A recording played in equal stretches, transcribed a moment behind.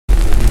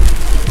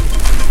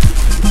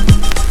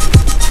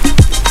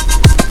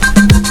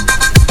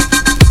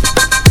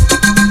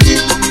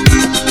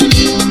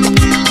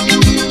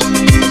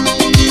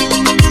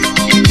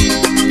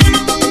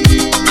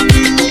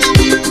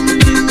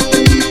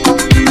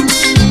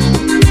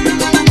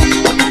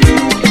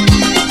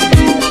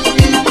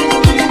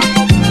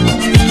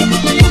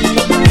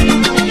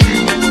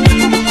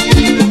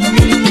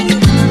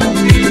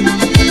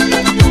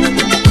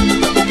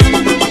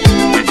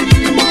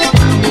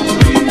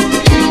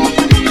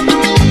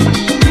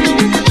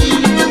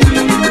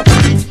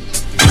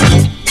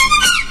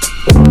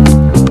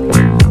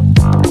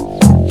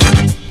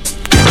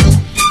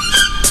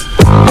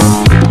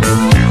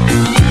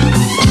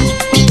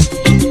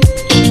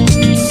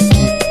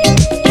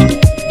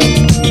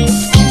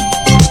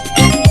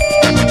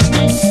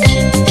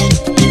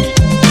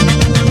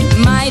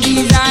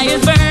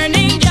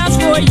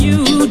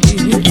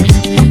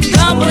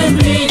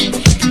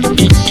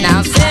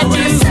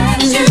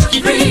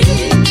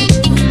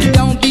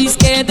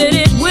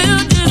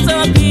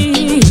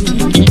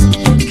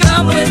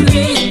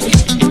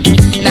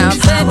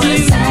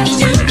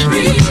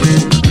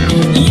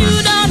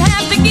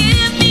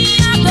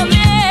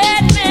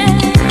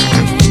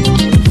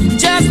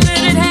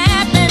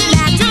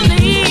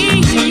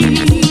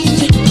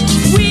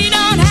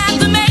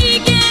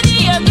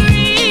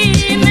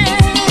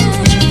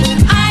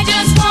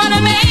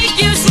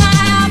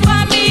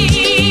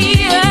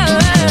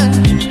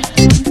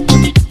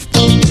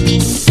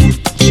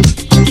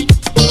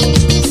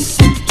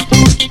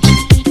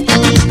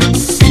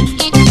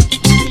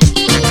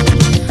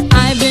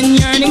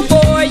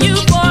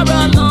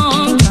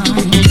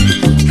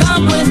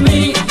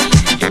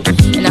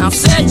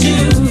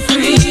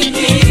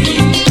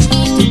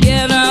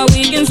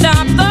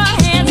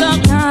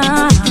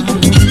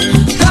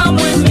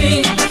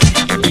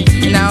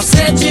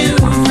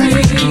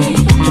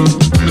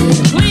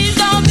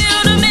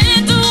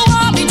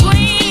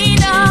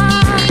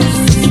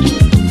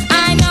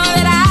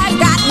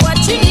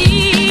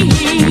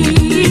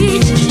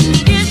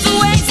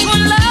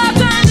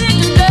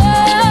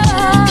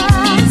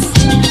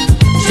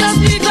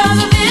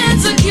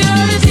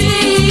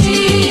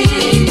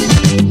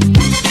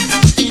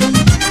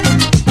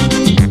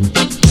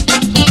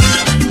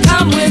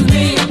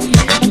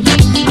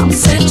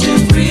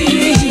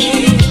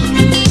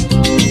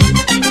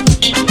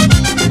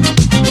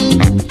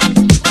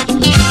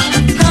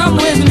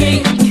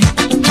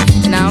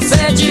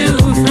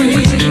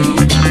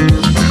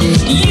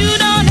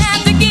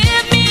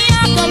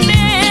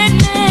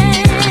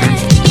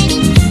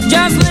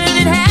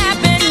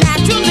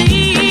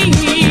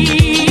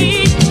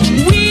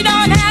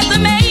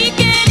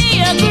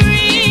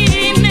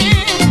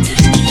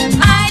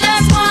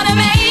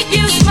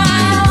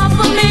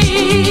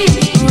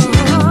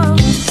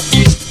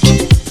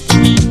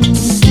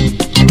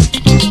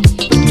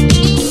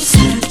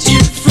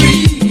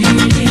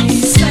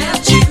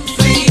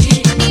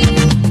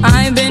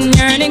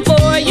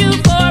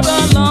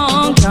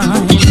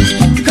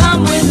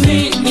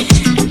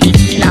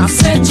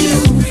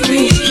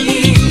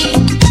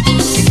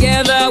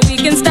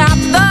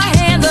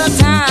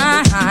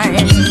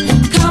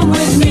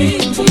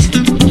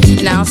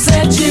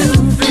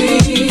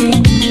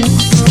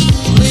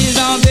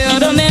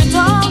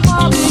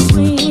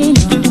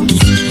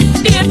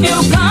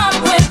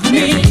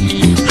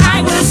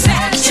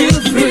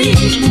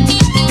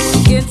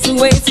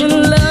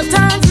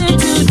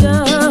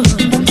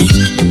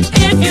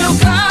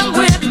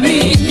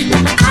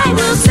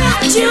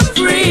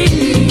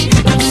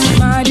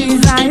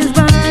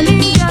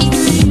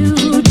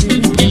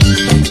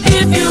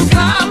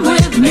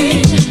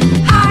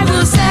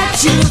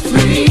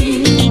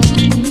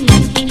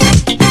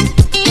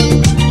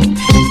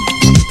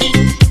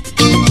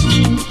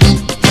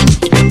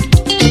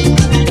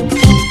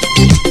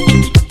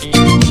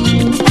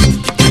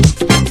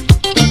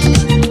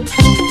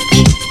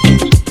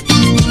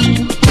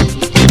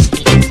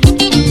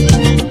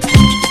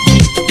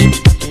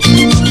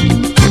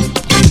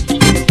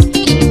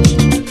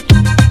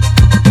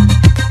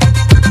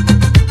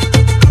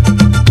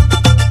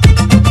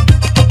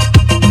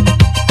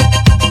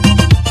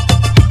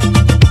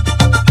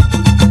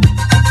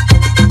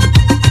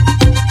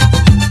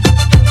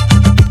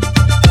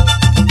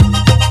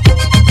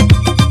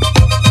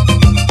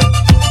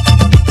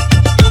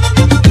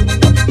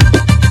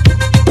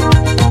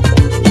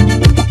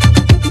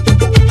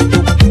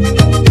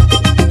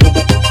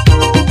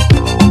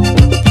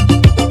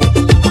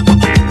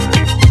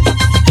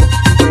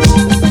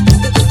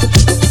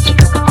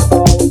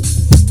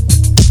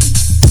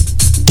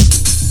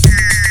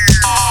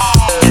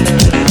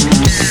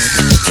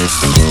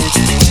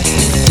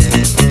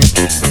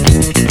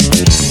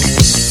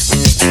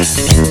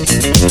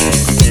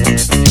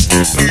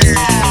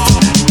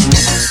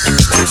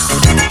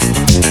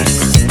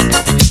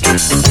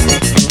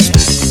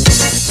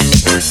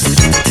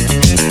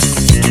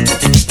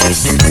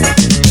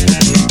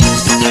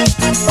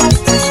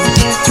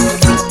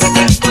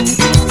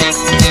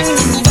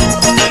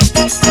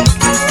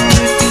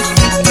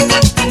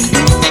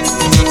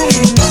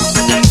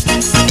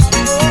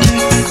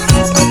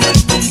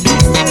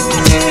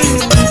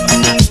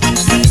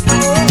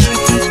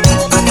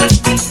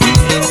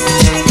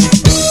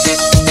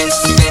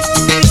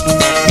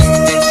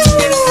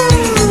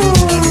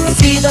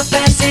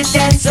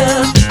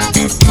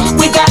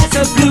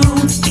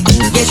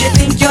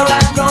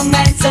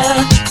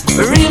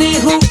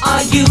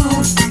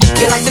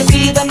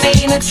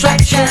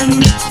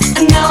attraction.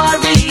 And now I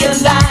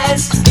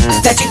realize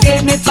that you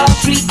gave me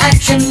false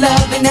reaction,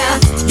 loving now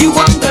you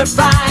won the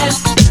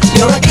prize.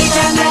 You're a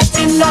daytime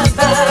Latin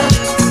lover,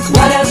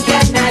 what else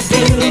can I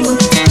do?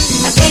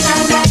 A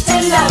daytime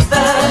Latin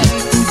lover,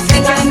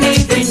 think I'm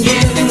leaving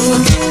you.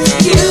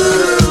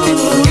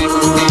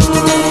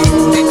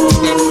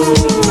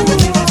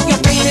 Your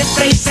painted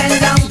face and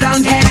long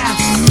blonde hair,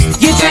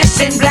 you dress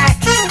in black.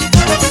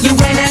 You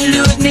went and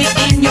lured me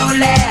in your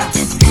lair,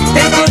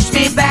 then pushed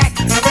me back.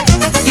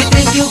 You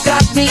think you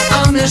got me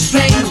on the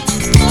string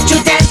to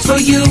dance for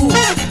you,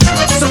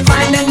 so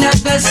find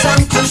another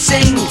song to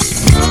sing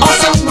or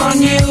someone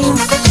new.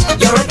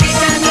 You're a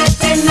daytime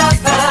Latin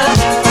lover,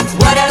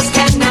 what else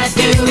can I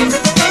do?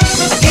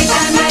 A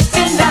daytime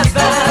Latin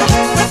lover,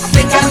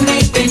 think I'm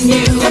leaving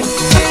you.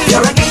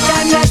 You're a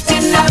daytime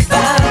Latin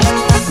lover,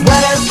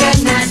 what else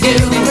can I do?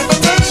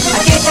 A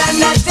daytime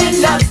Latin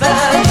lover,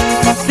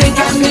 think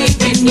I'm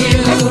leaving you.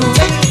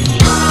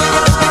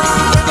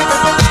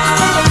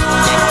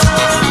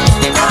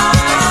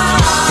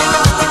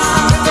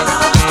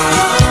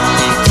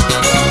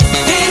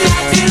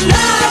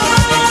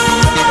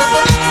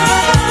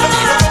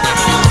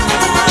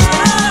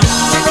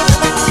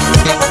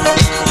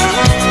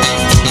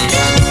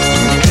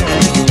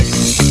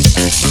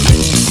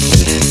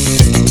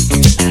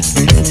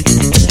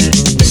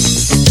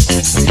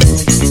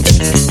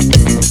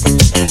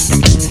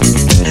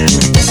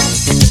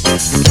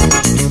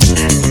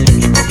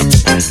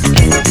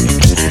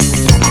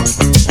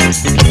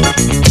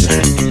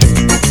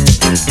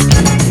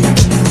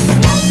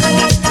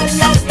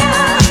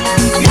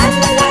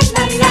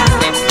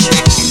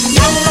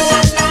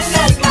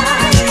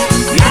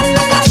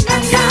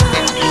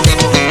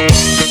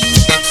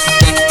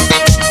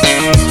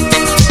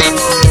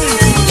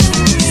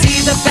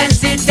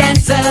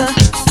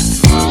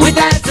 With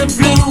eyes of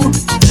blue,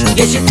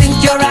 yes, you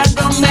think you're a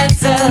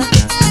romancer,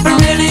 but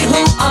really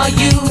who are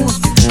you?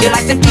 You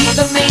like to be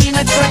the main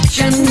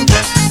attraction,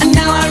 and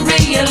now I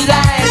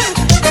realize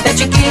that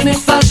you gave me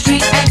false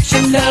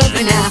reaction,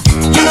 loving now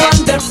you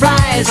won the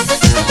prize.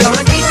 You're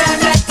a daytime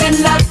Latin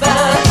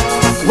lover,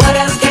 what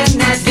else can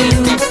I do?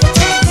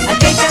 A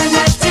daytime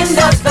Latin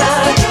lover,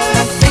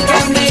 think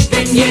I'm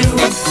leaving you.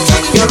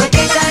 You're a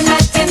daytime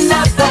Latin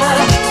lover,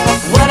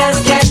 what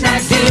else can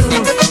I do?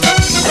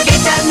 A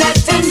daytime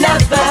Latin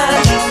lover,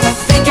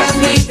 think I'm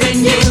leaving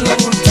you.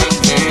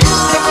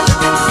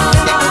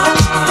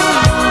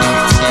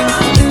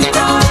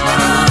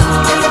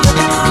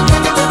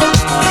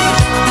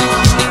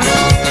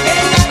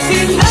 Hey,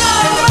 Latin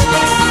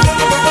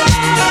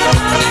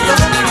lover.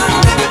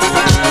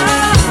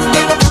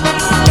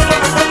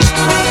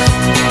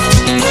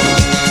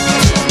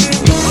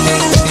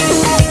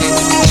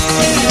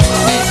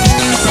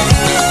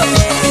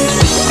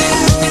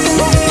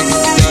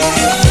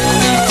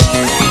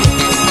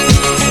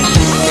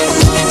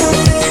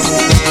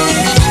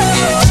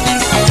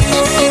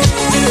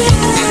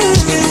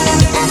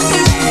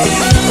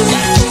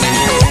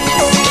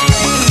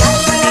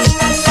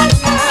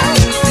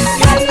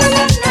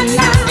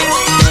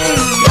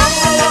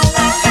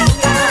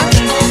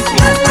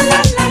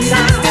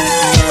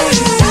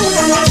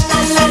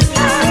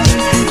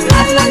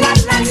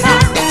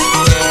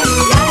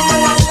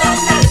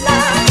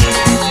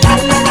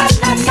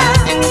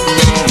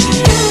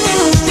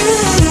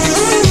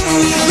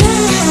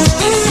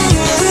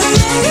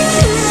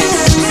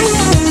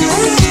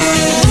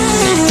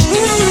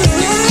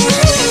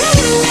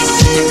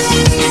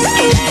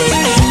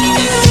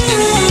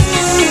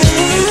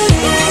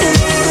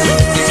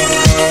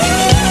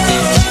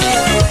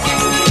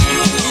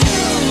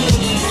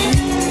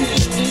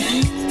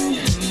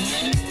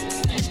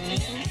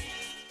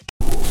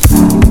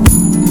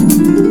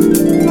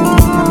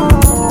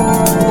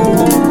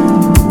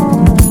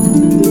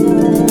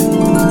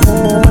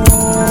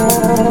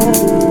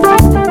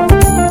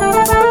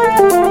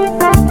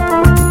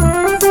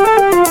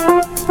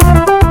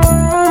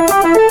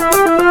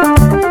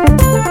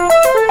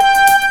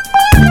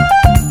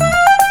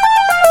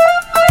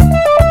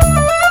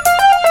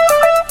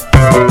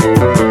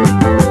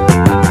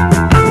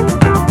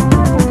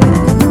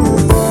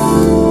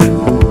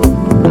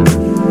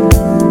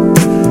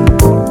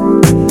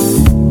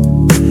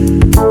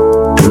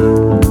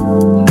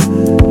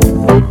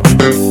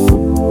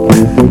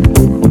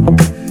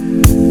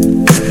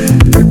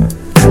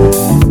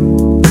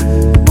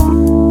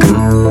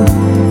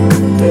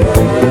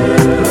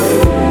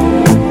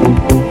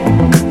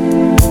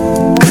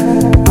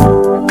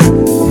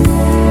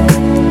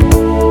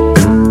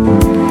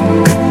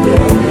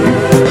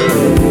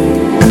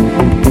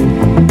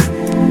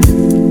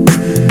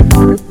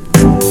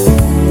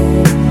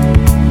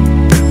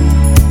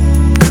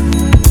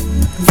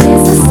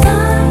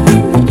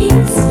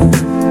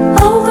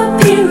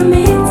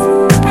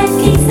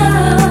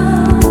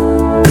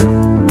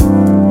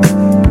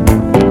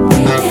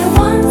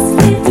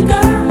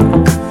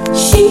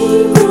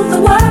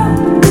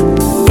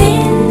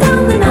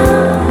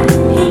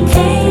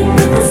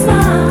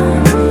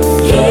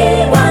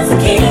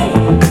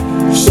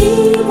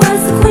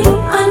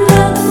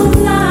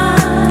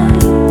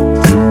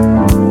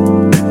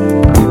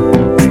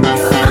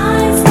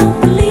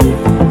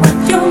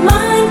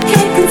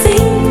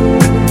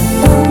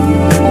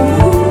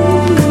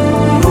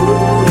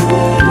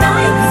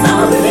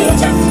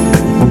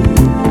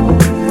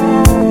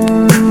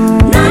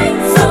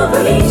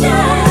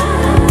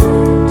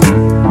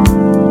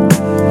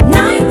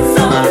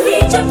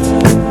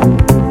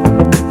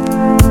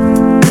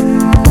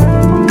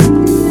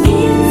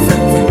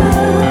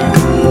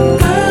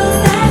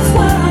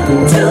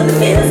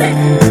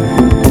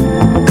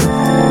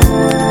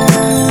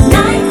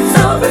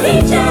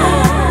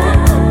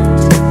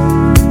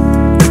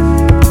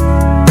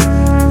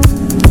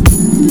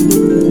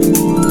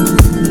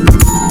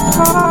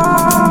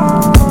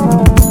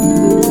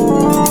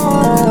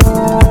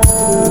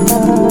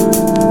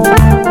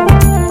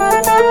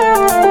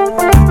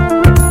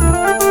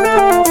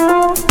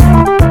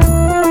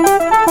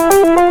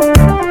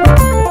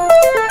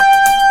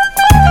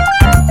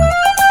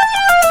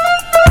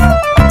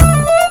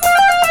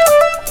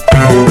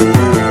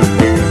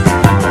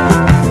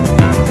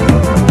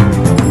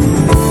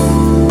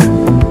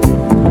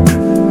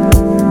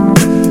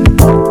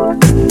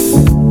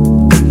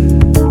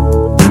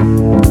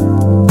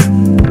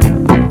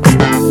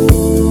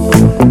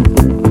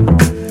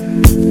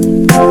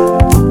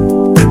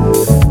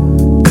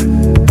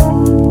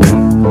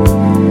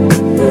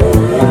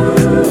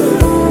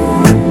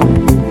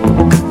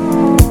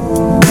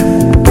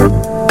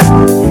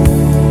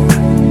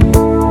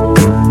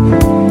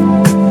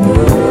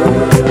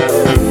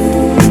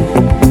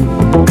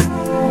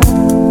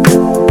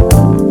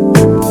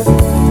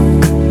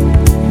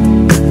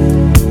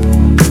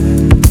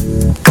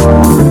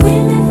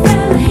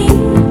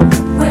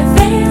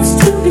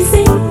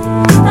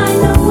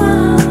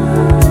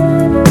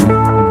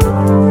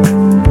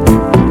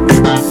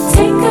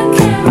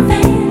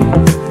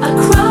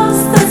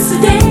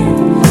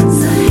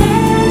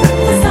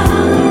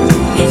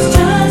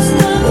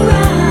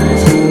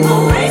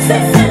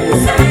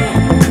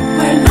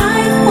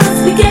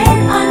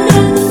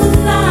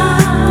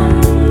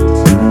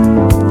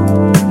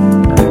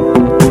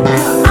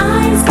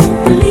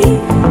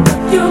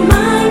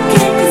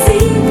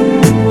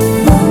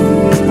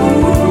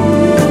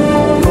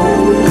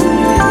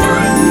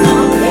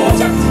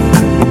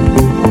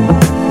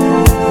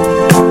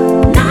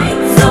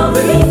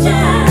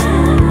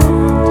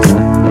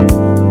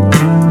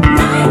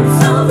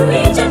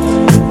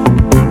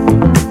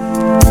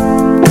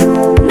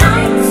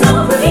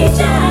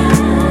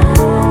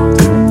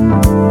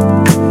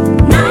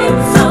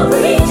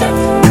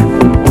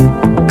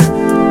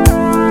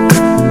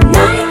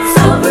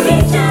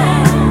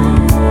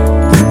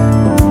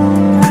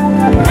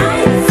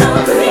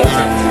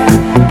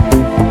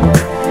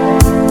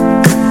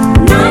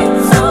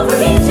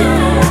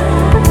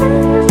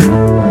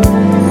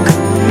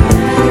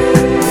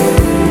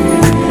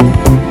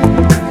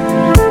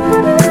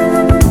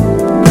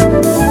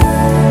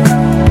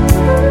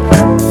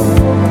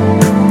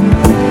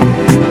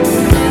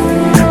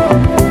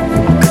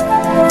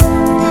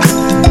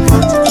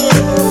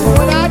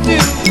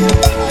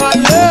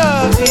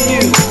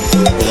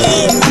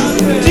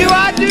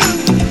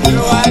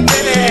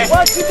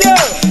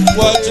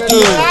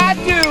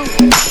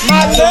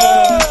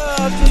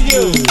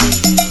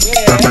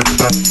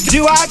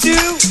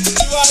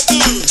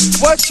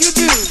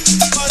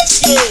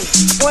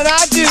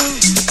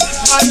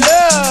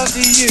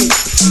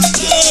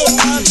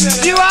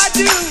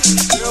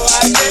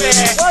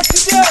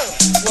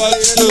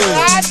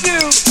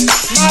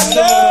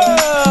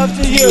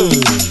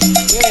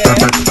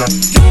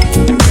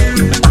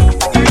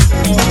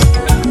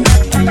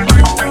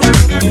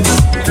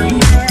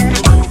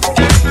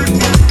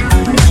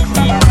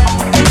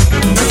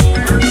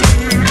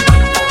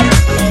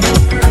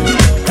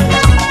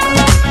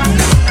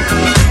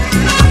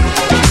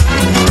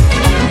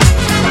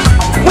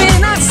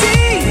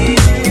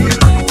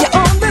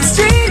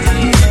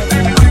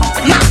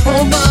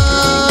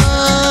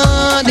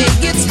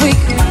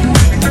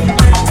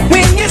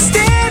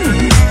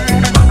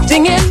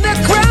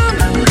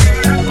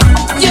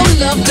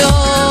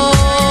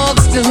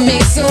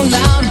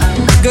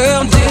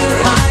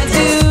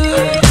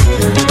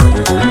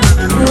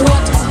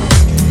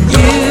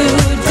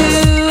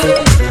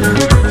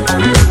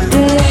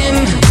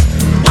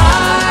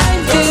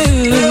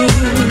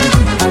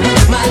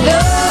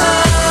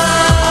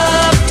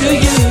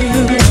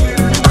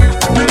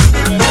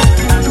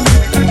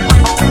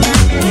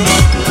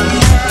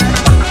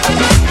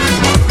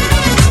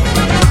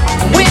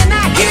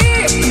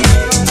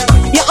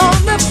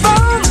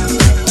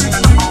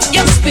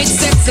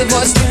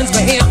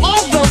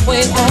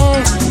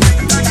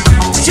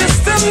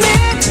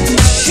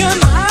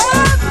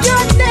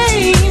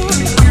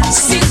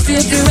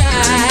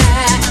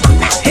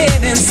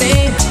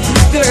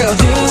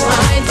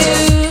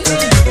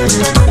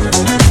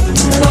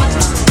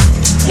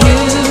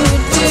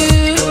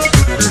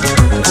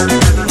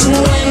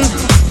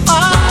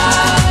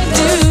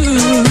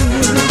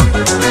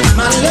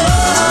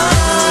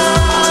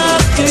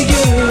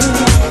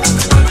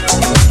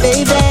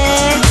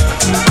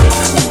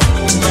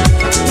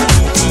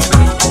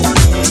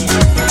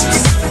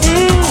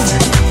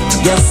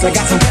 Yes, I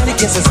got some candy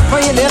kisses for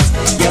your lips.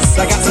 Yes,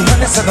 I got some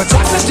honeysuckle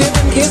chocolate chip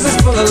and kisses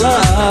full of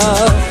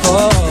love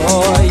for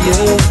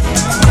you.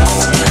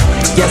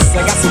 Yes,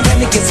 I got some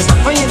candy kisses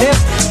for your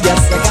lips. Yes,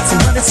 I got some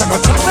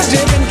honeysuckle chocolate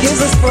chip and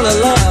kisses full of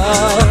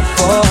love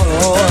for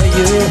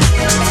you.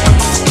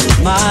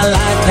 My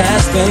life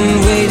has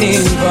been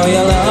waiting for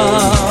your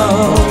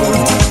love.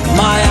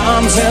 My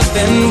arms have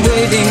been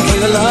waiting for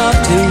your love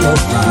to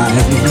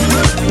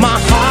arrive. My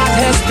heart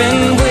has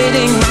been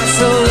waiting, my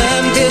soul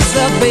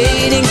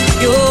anticipating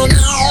your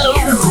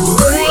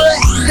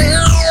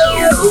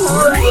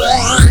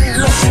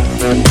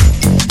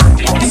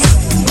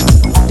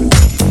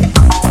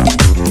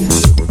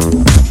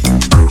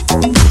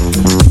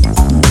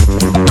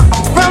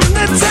From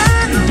the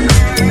time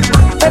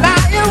that I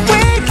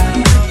awake,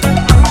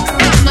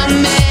 I'm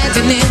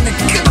imagining the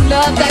good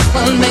love that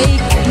we'll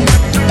make.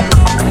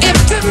 If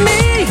to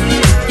me,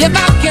 if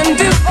I can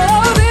do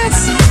all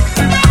this,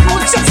 well,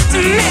 just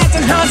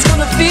imagine how it's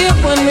gonna feel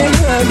when we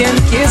hug and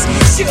kiss.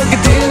 Sugar,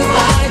 do I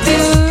do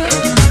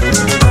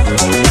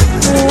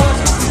what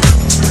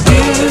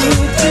you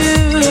do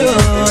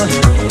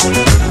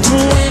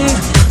when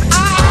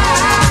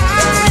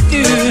I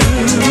do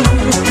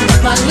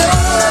my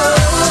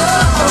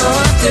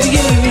love to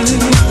you?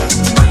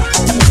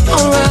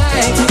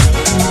 Alright.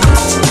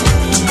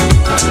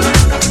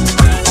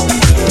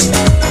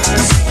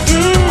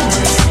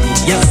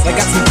 Yes, I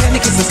got some candy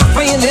kisses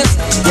for your lips.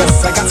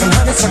 Yes, I got some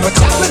honeysuckle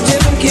chocolate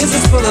chip and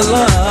kisses full of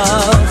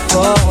love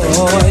for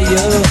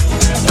you.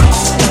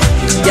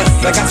 Yes,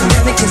 I got some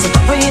candy kisses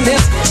for your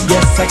lips.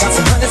 Yes, I got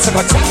some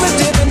honeysuckle chocolate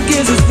chip and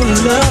kisses full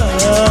of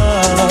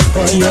love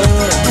for you.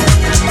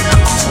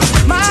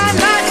 My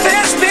life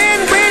has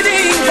been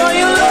waiting for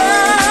your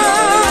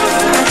love.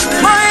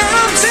 My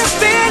arms have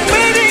been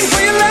waiting for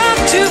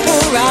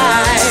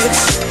your love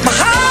to arrive. My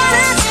heart has been waiting, my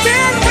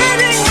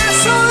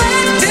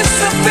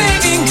soul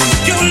anticipating your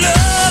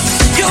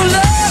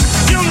love,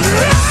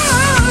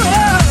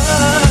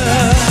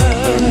 your love,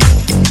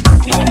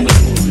 your love.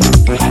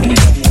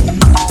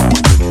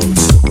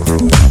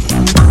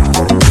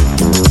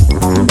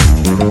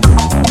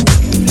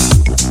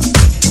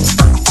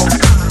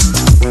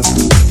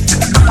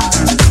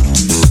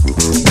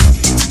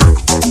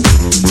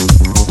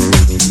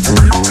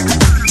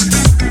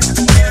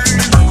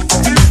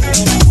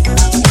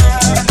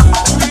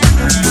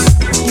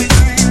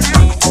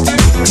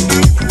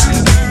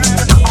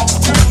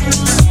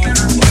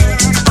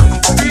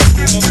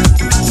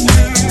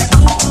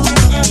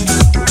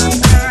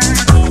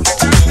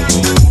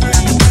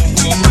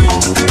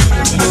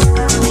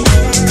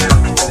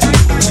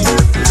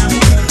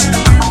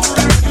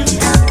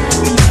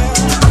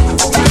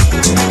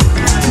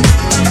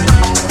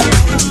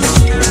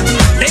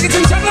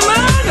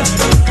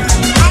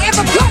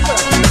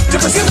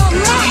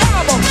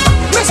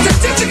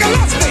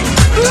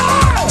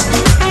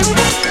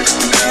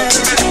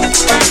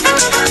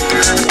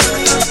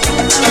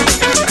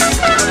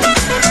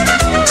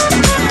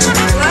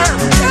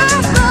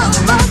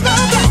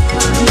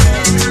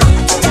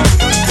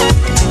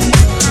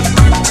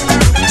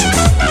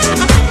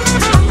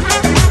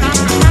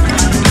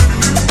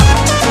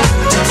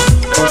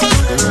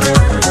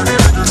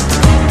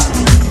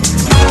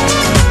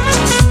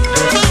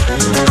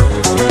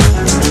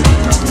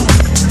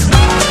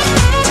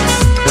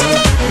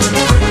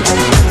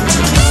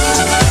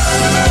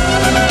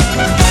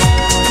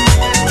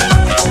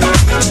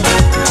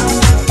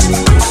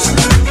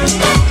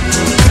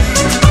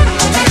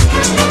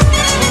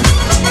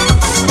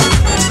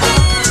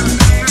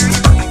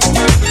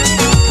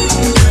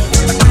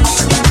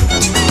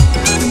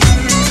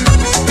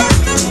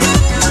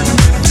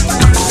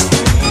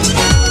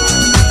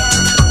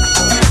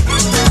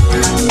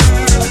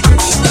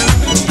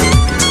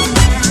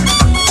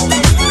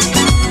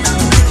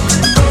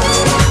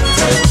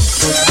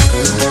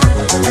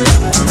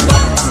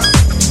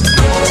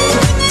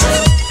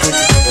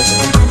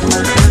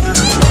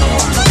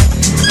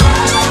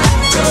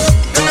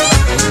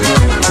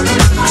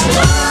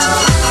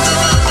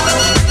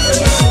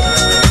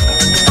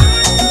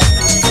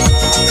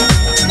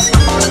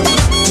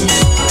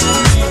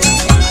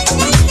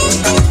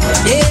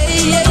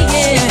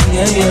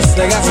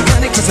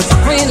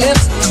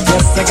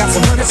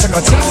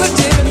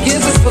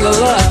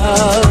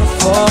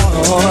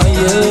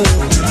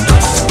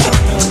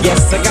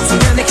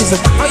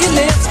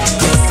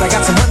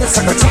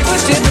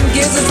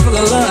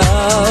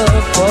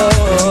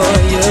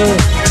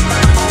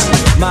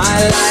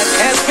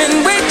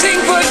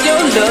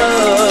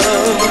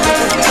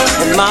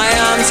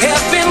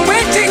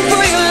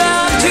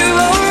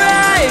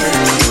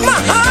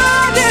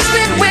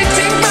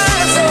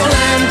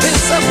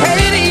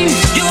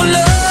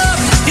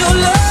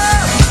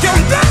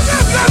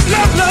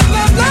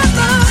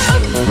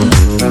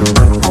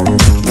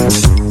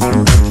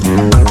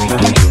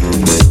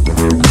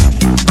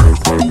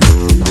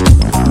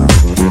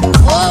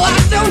 Oh, I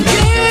don't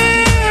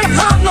care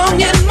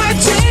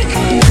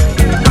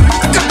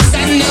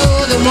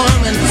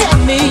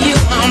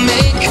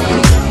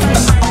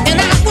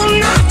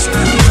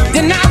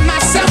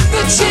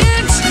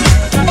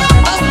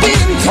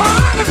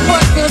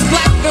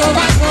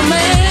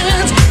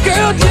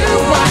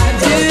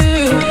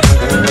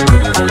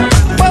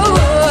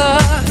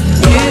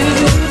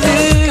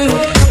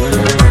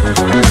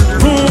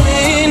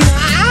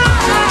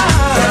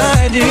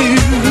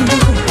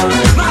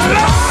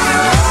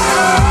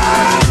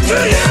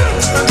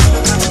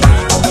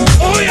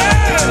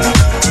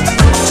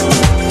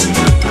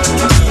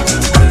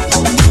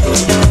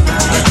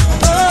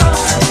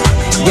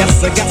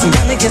some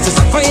candy kisses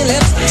for your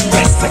lips.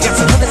 Yes, I got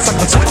some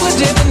honeysuckle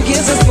chocolate dip and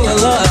kisses full of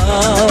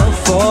love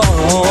for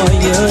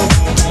you.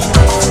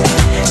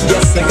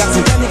 Yes, I got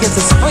some candy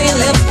kisses for your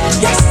lips.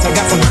 Yes, I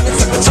got some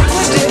honeysuckle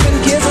chocolate dip and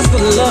kisses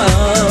full of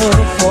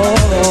love for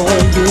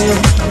you.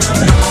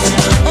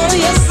 Oh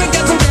yes, I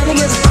got some candy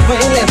kisses for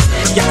your lips.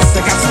 Yes,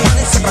 I got some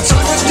honeysuckle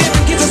chocolate dip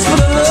and kisses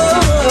full of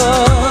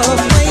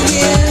love for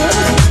you.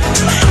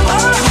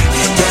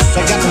 Yes,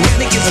 I got some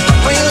candy kisses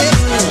for your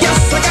lips. Yes,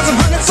 I got some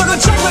honeysuckle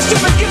chocolate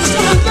dip and kisses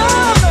full of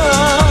love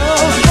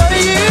for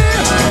you.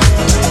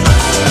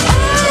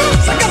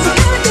 Yes, I got some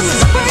candy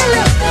kisses for your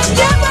lips.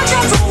 Yes, I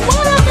got some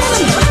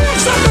watermelon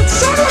honeysuckle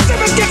chocolate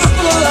dip and kisses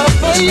full of love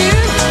for you.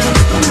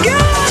 Girl,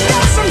 I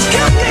got some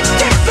candy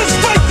kisses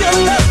for your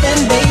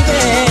loving,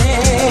 baby.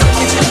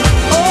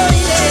 Oh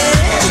yeah.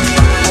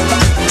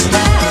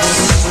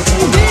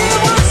 Do you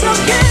want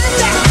some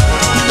candy?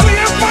 Do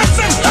you want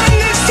some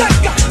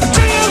honeysuckle?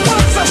 Do you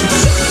want some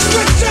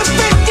chocolate chip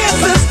and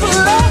kisses for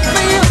love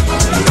for you?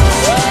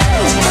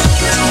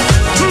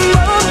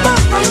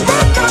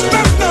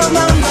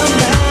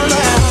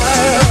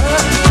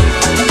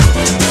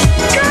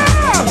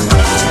 Girl,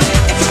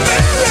 if you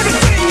feel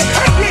everything, you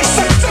hurt me,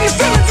 so you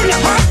feel it from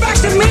your heart back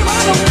to me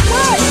right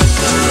away.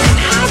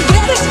 I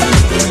get it.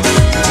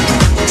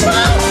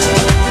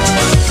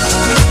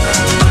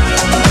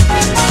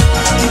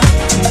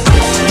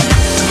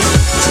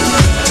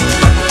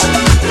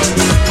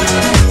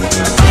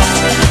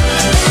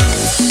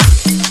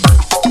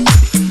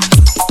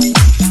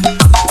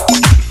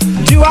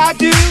 Do I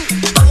do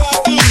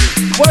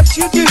what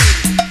you do?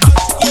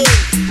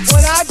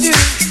 What I do,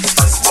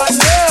 my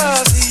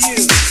love to you.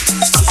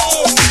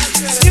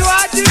 Do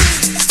I do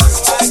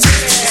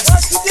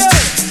what you do?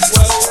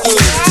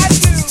 What I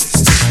do,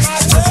 my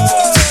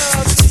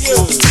love to you.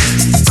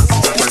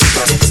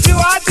 Do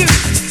I do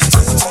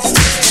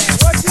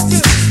what you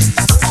do?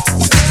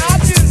 What I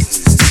do,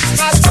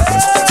 my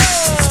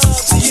love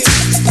to you.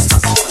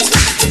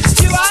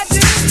 Do I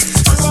do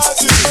what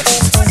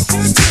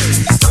you do?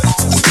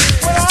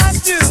 What I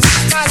do,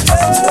 my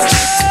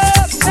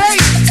love. Hey.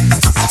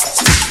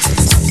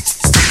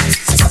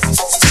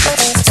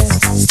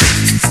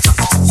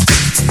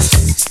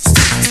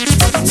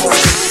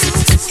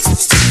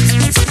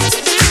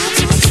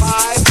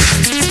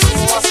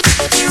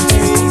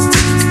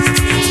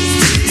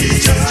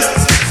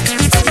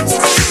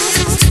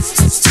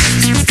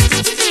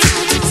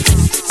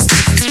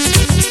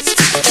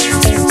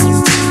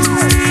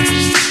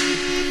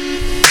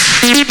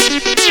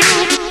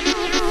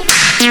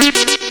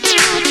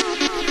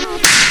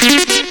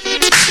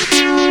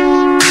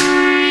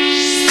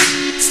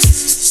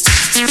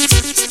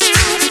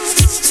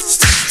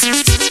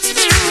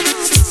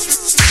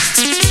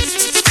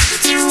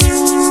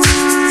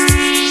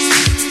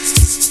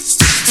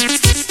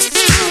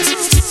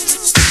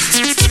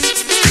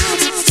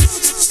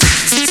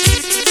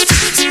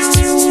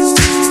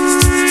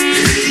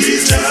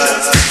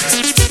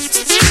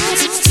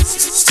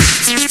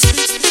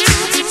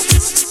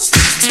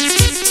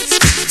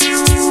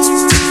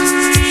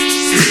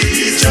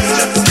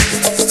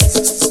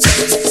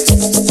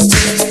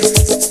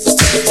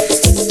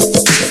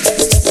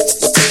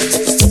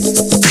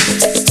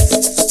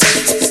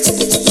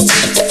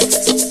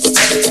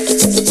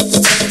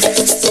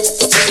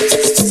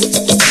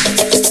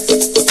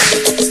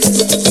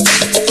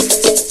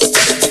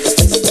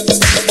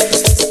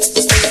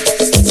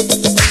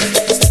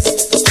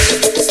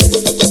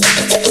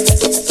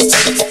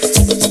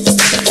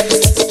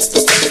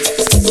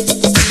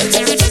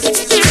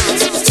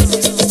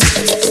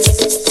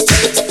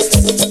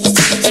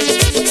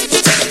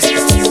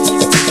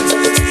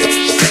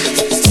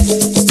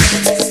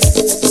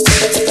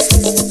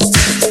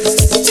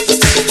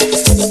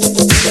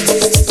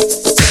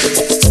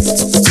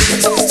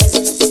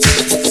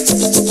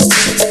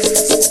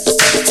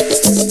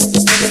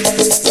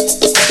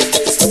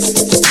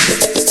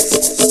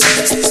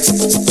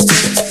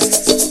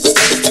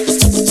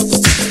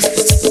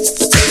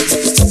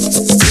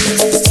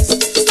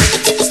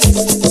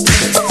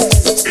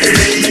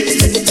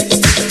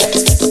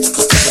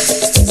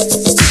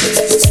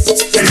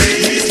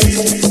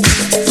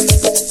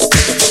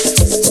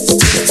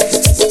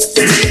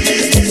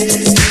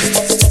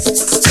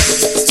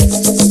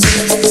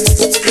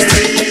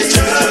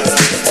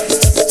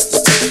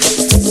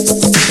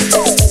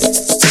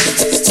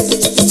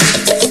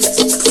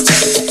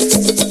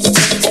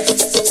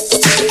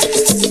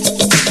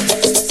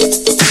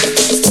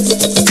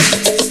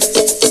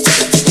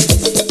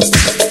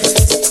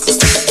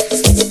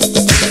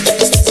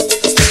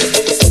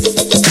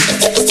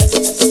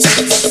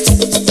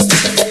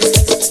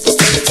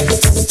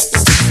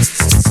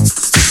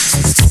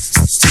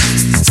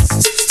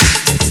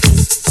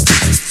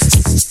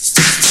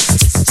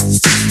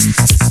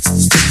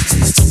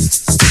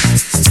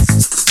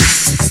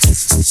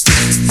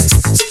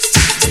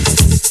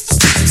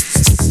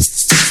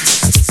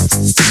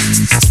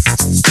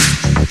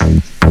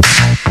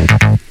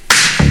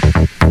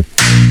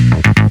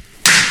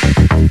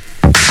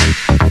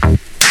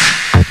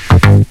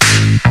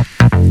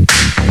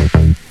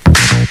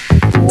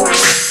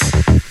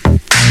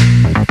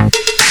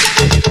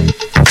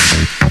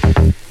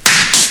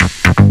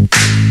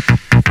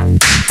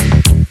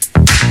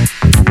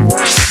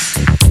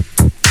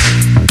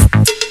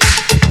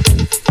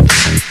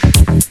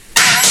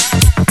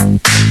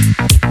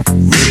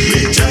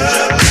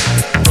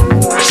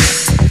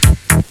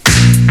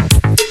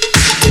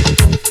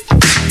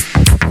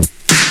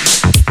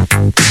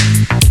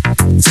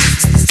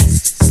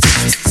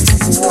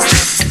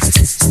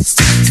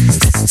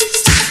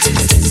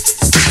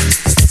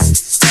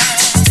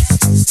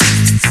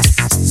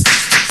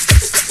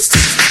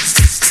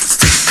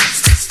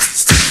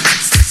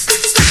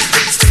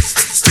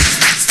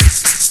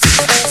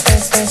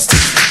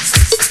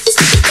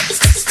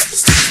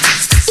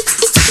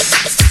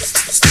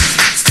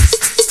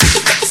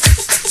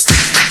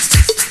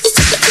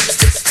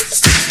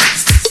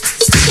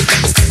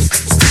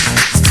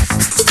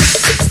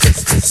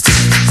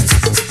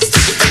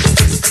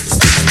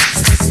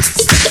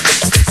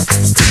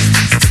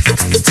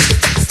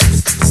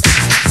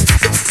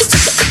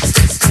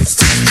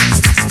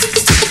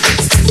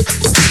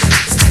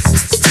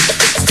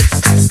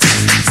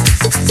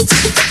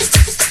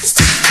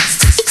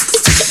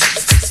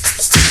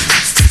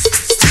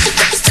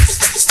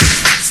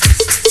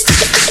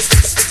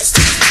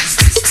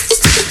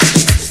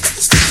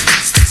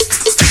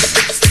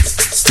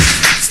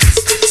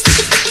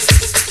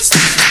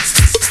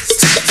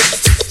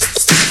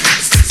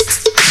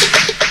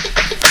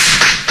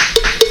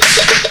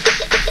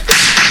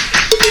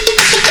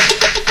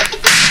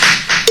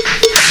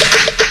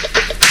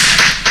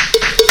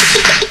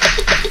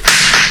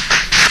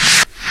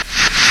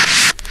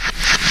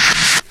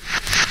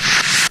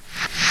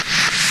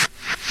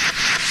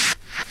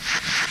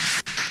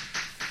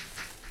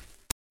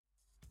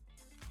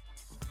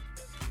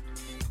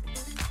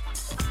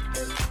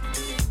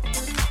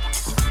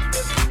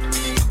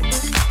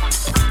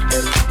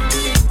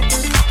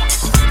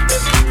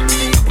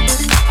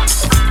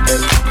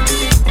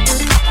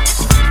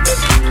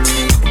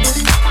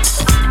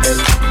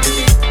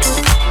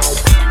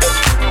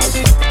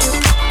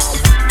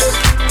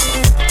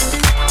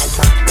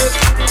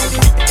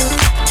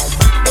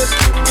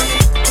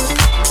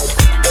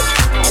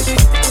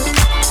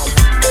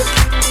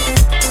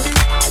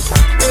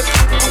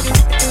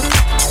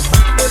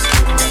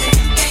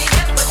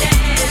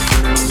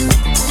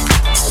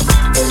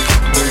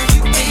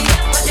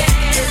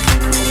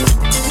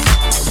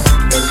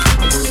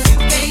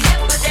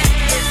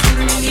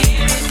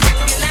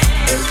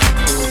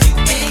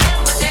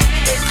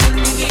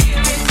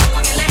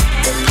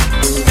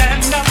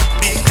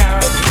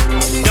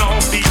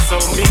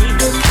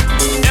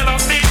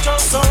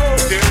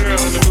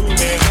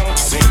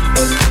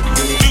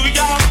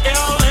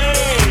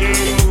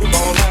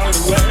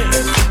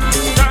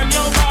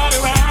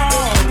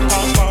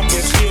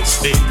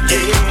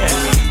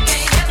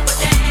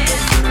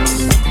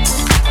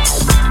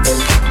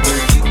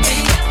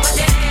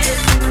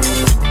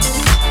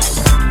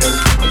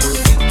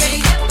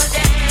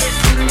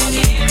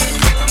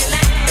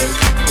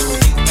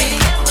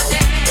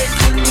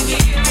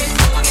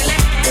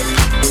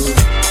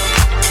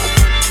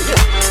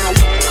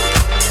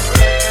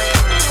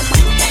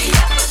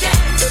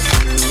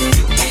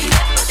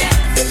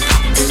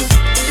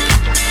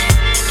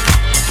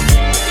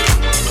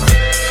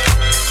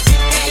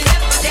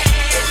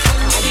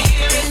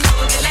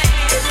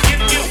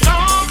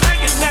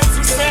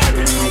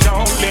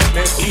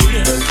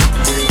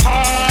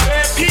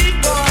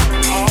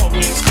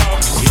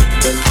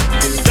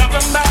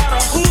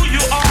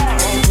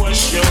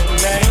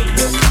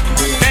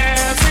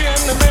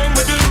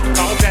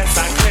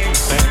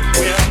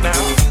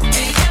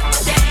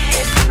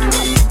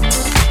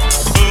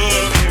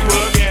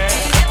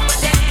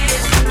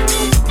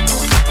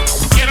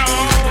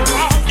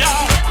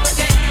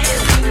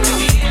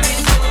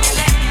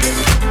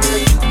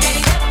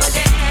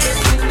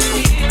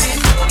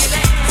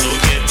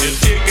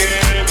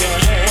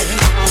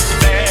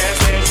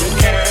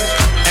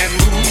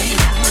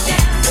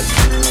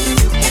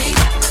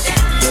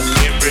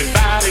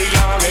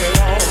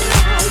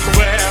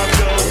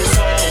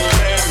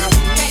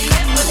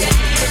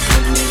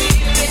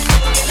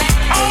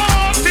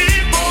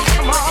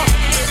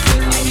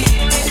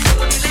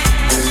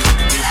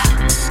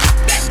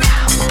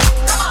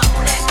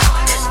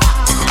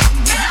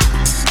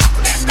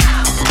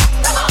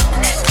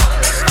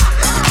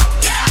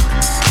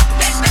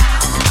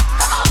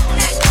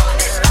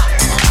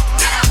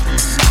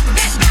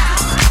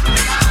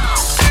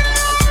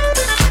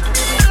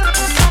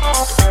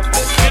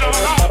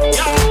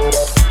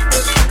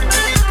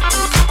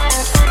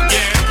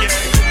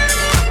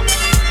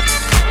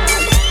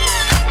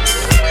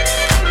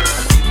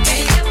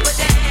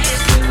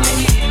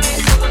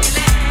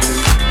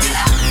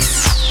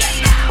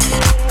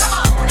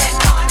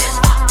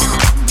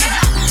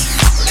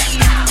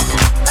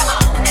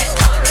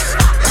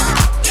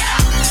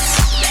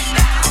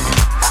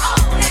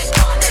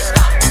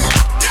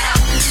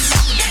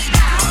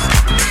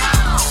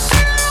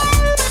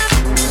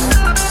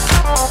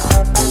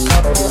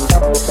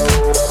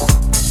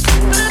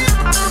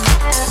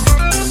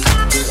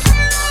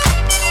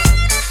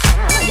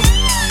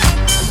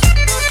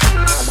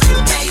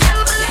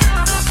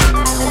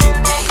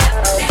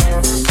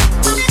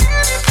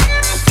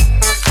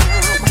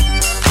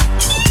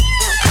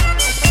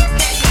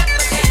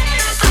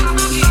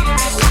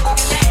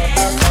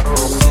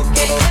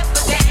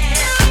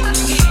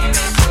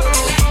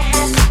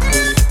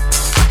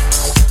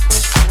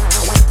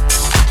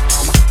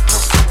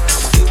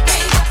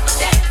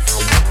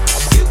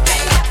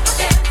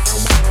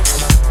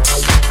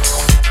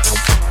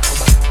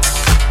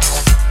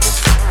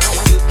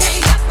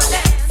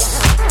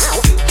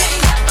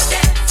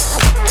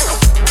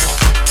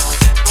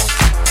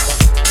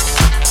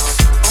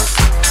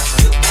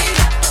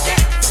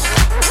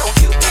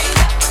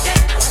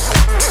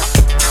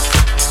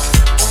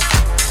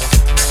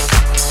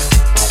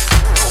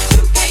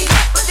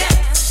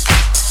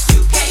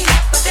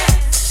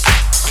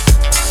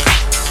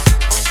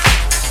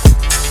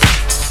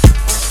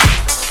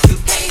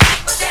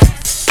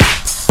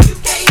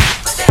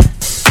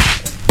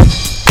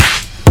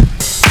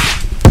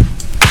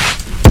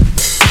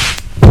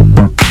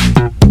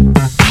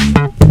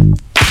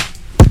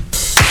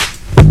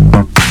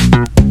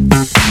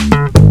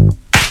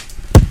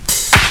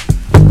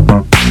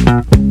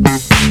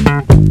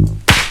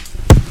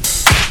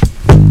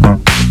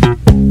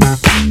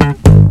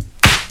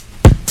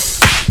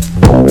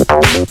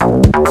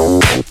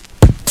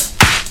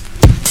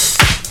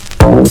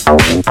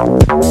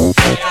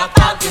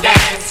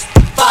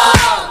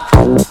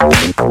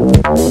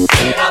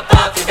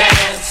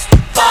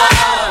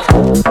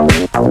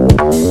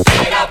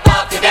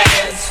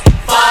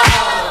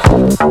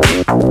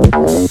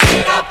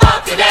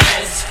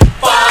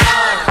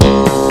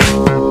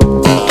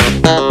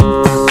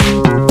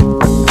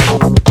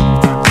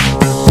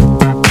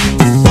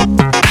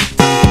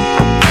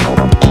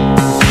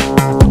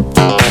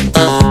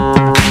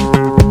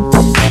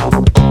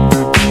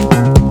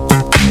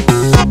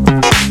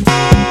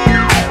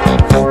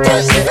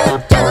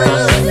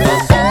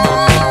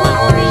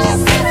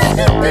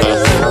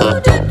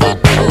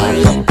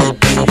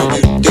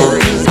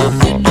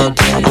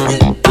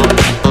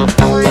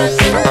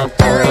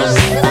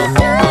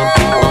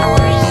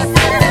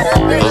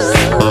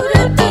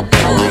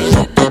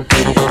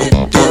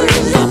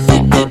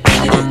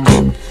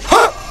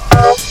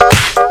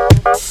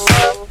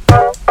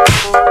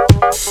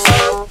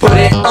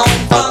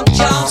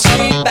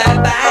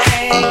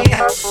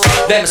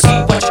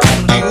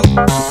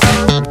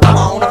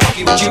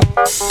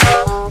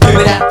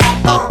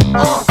 Got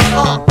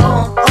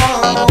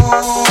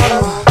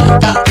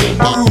to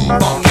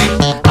move on you.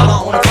 I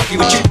wanna fuck you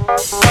with you.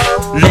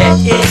 Let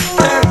it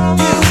hurt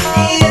you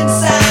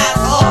inside,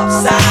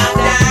 upside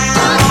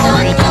down.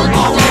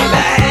 On the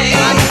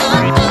bang.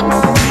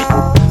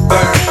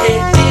 Burn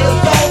it till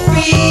your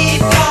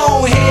feet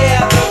don't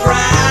hit the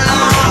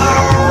ground.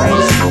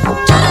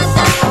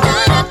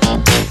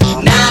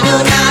 Nadu,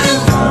 nadu.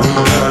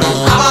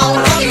 I wanna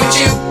fuck you with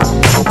you.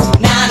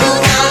 Nadu,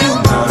 nadu.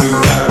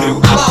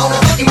 I wanna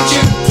fuck you with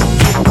you.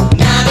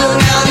 Nadu,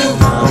 nadu.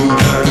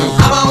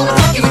 I wanna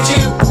fuck you with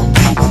you.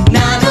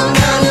 Nadu,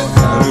 nadu.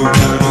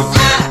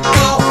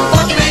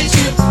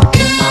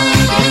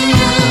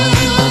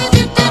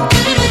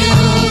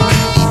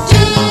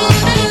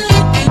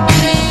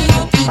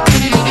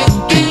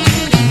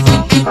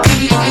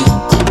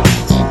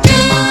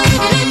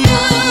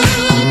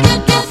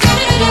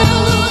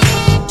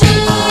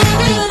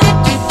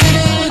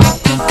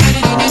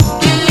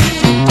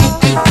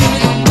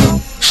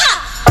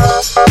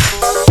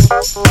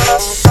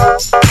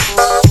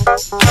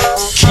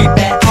 Keep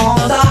it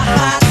on the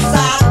hot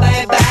side,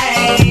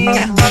 baby.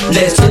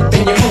 Let's flip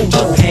in your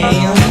mojo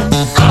hand.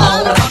 I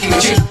wanna fuck you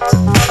with you.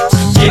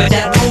 Give it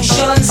that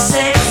motion,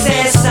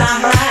 sexy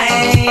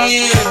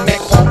side.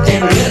 Make one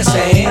thing really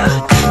stand.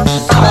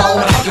 I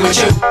wanna fuck you with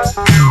you.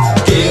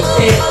 Give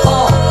it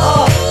all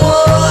up,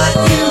 what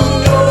you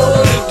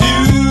know to do.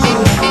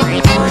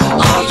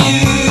 Are you,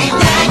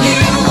 yeah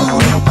you?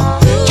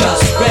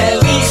 Just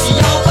release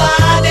your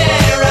body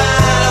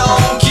right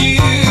on cue.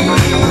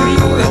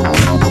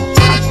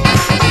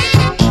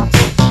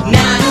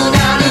 Nadu,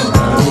 nadu.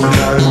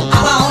 I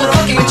wanna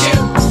fuck you with you.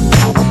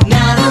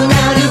 Nadu,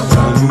 nadu.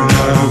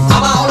 I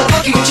wanna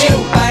fuck you with you,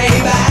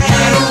 baby.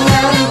 Nadu,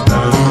 nadu.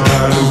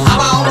 I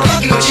wanna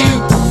fuck you with you.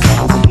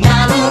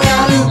 Nadu,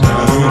 nadu.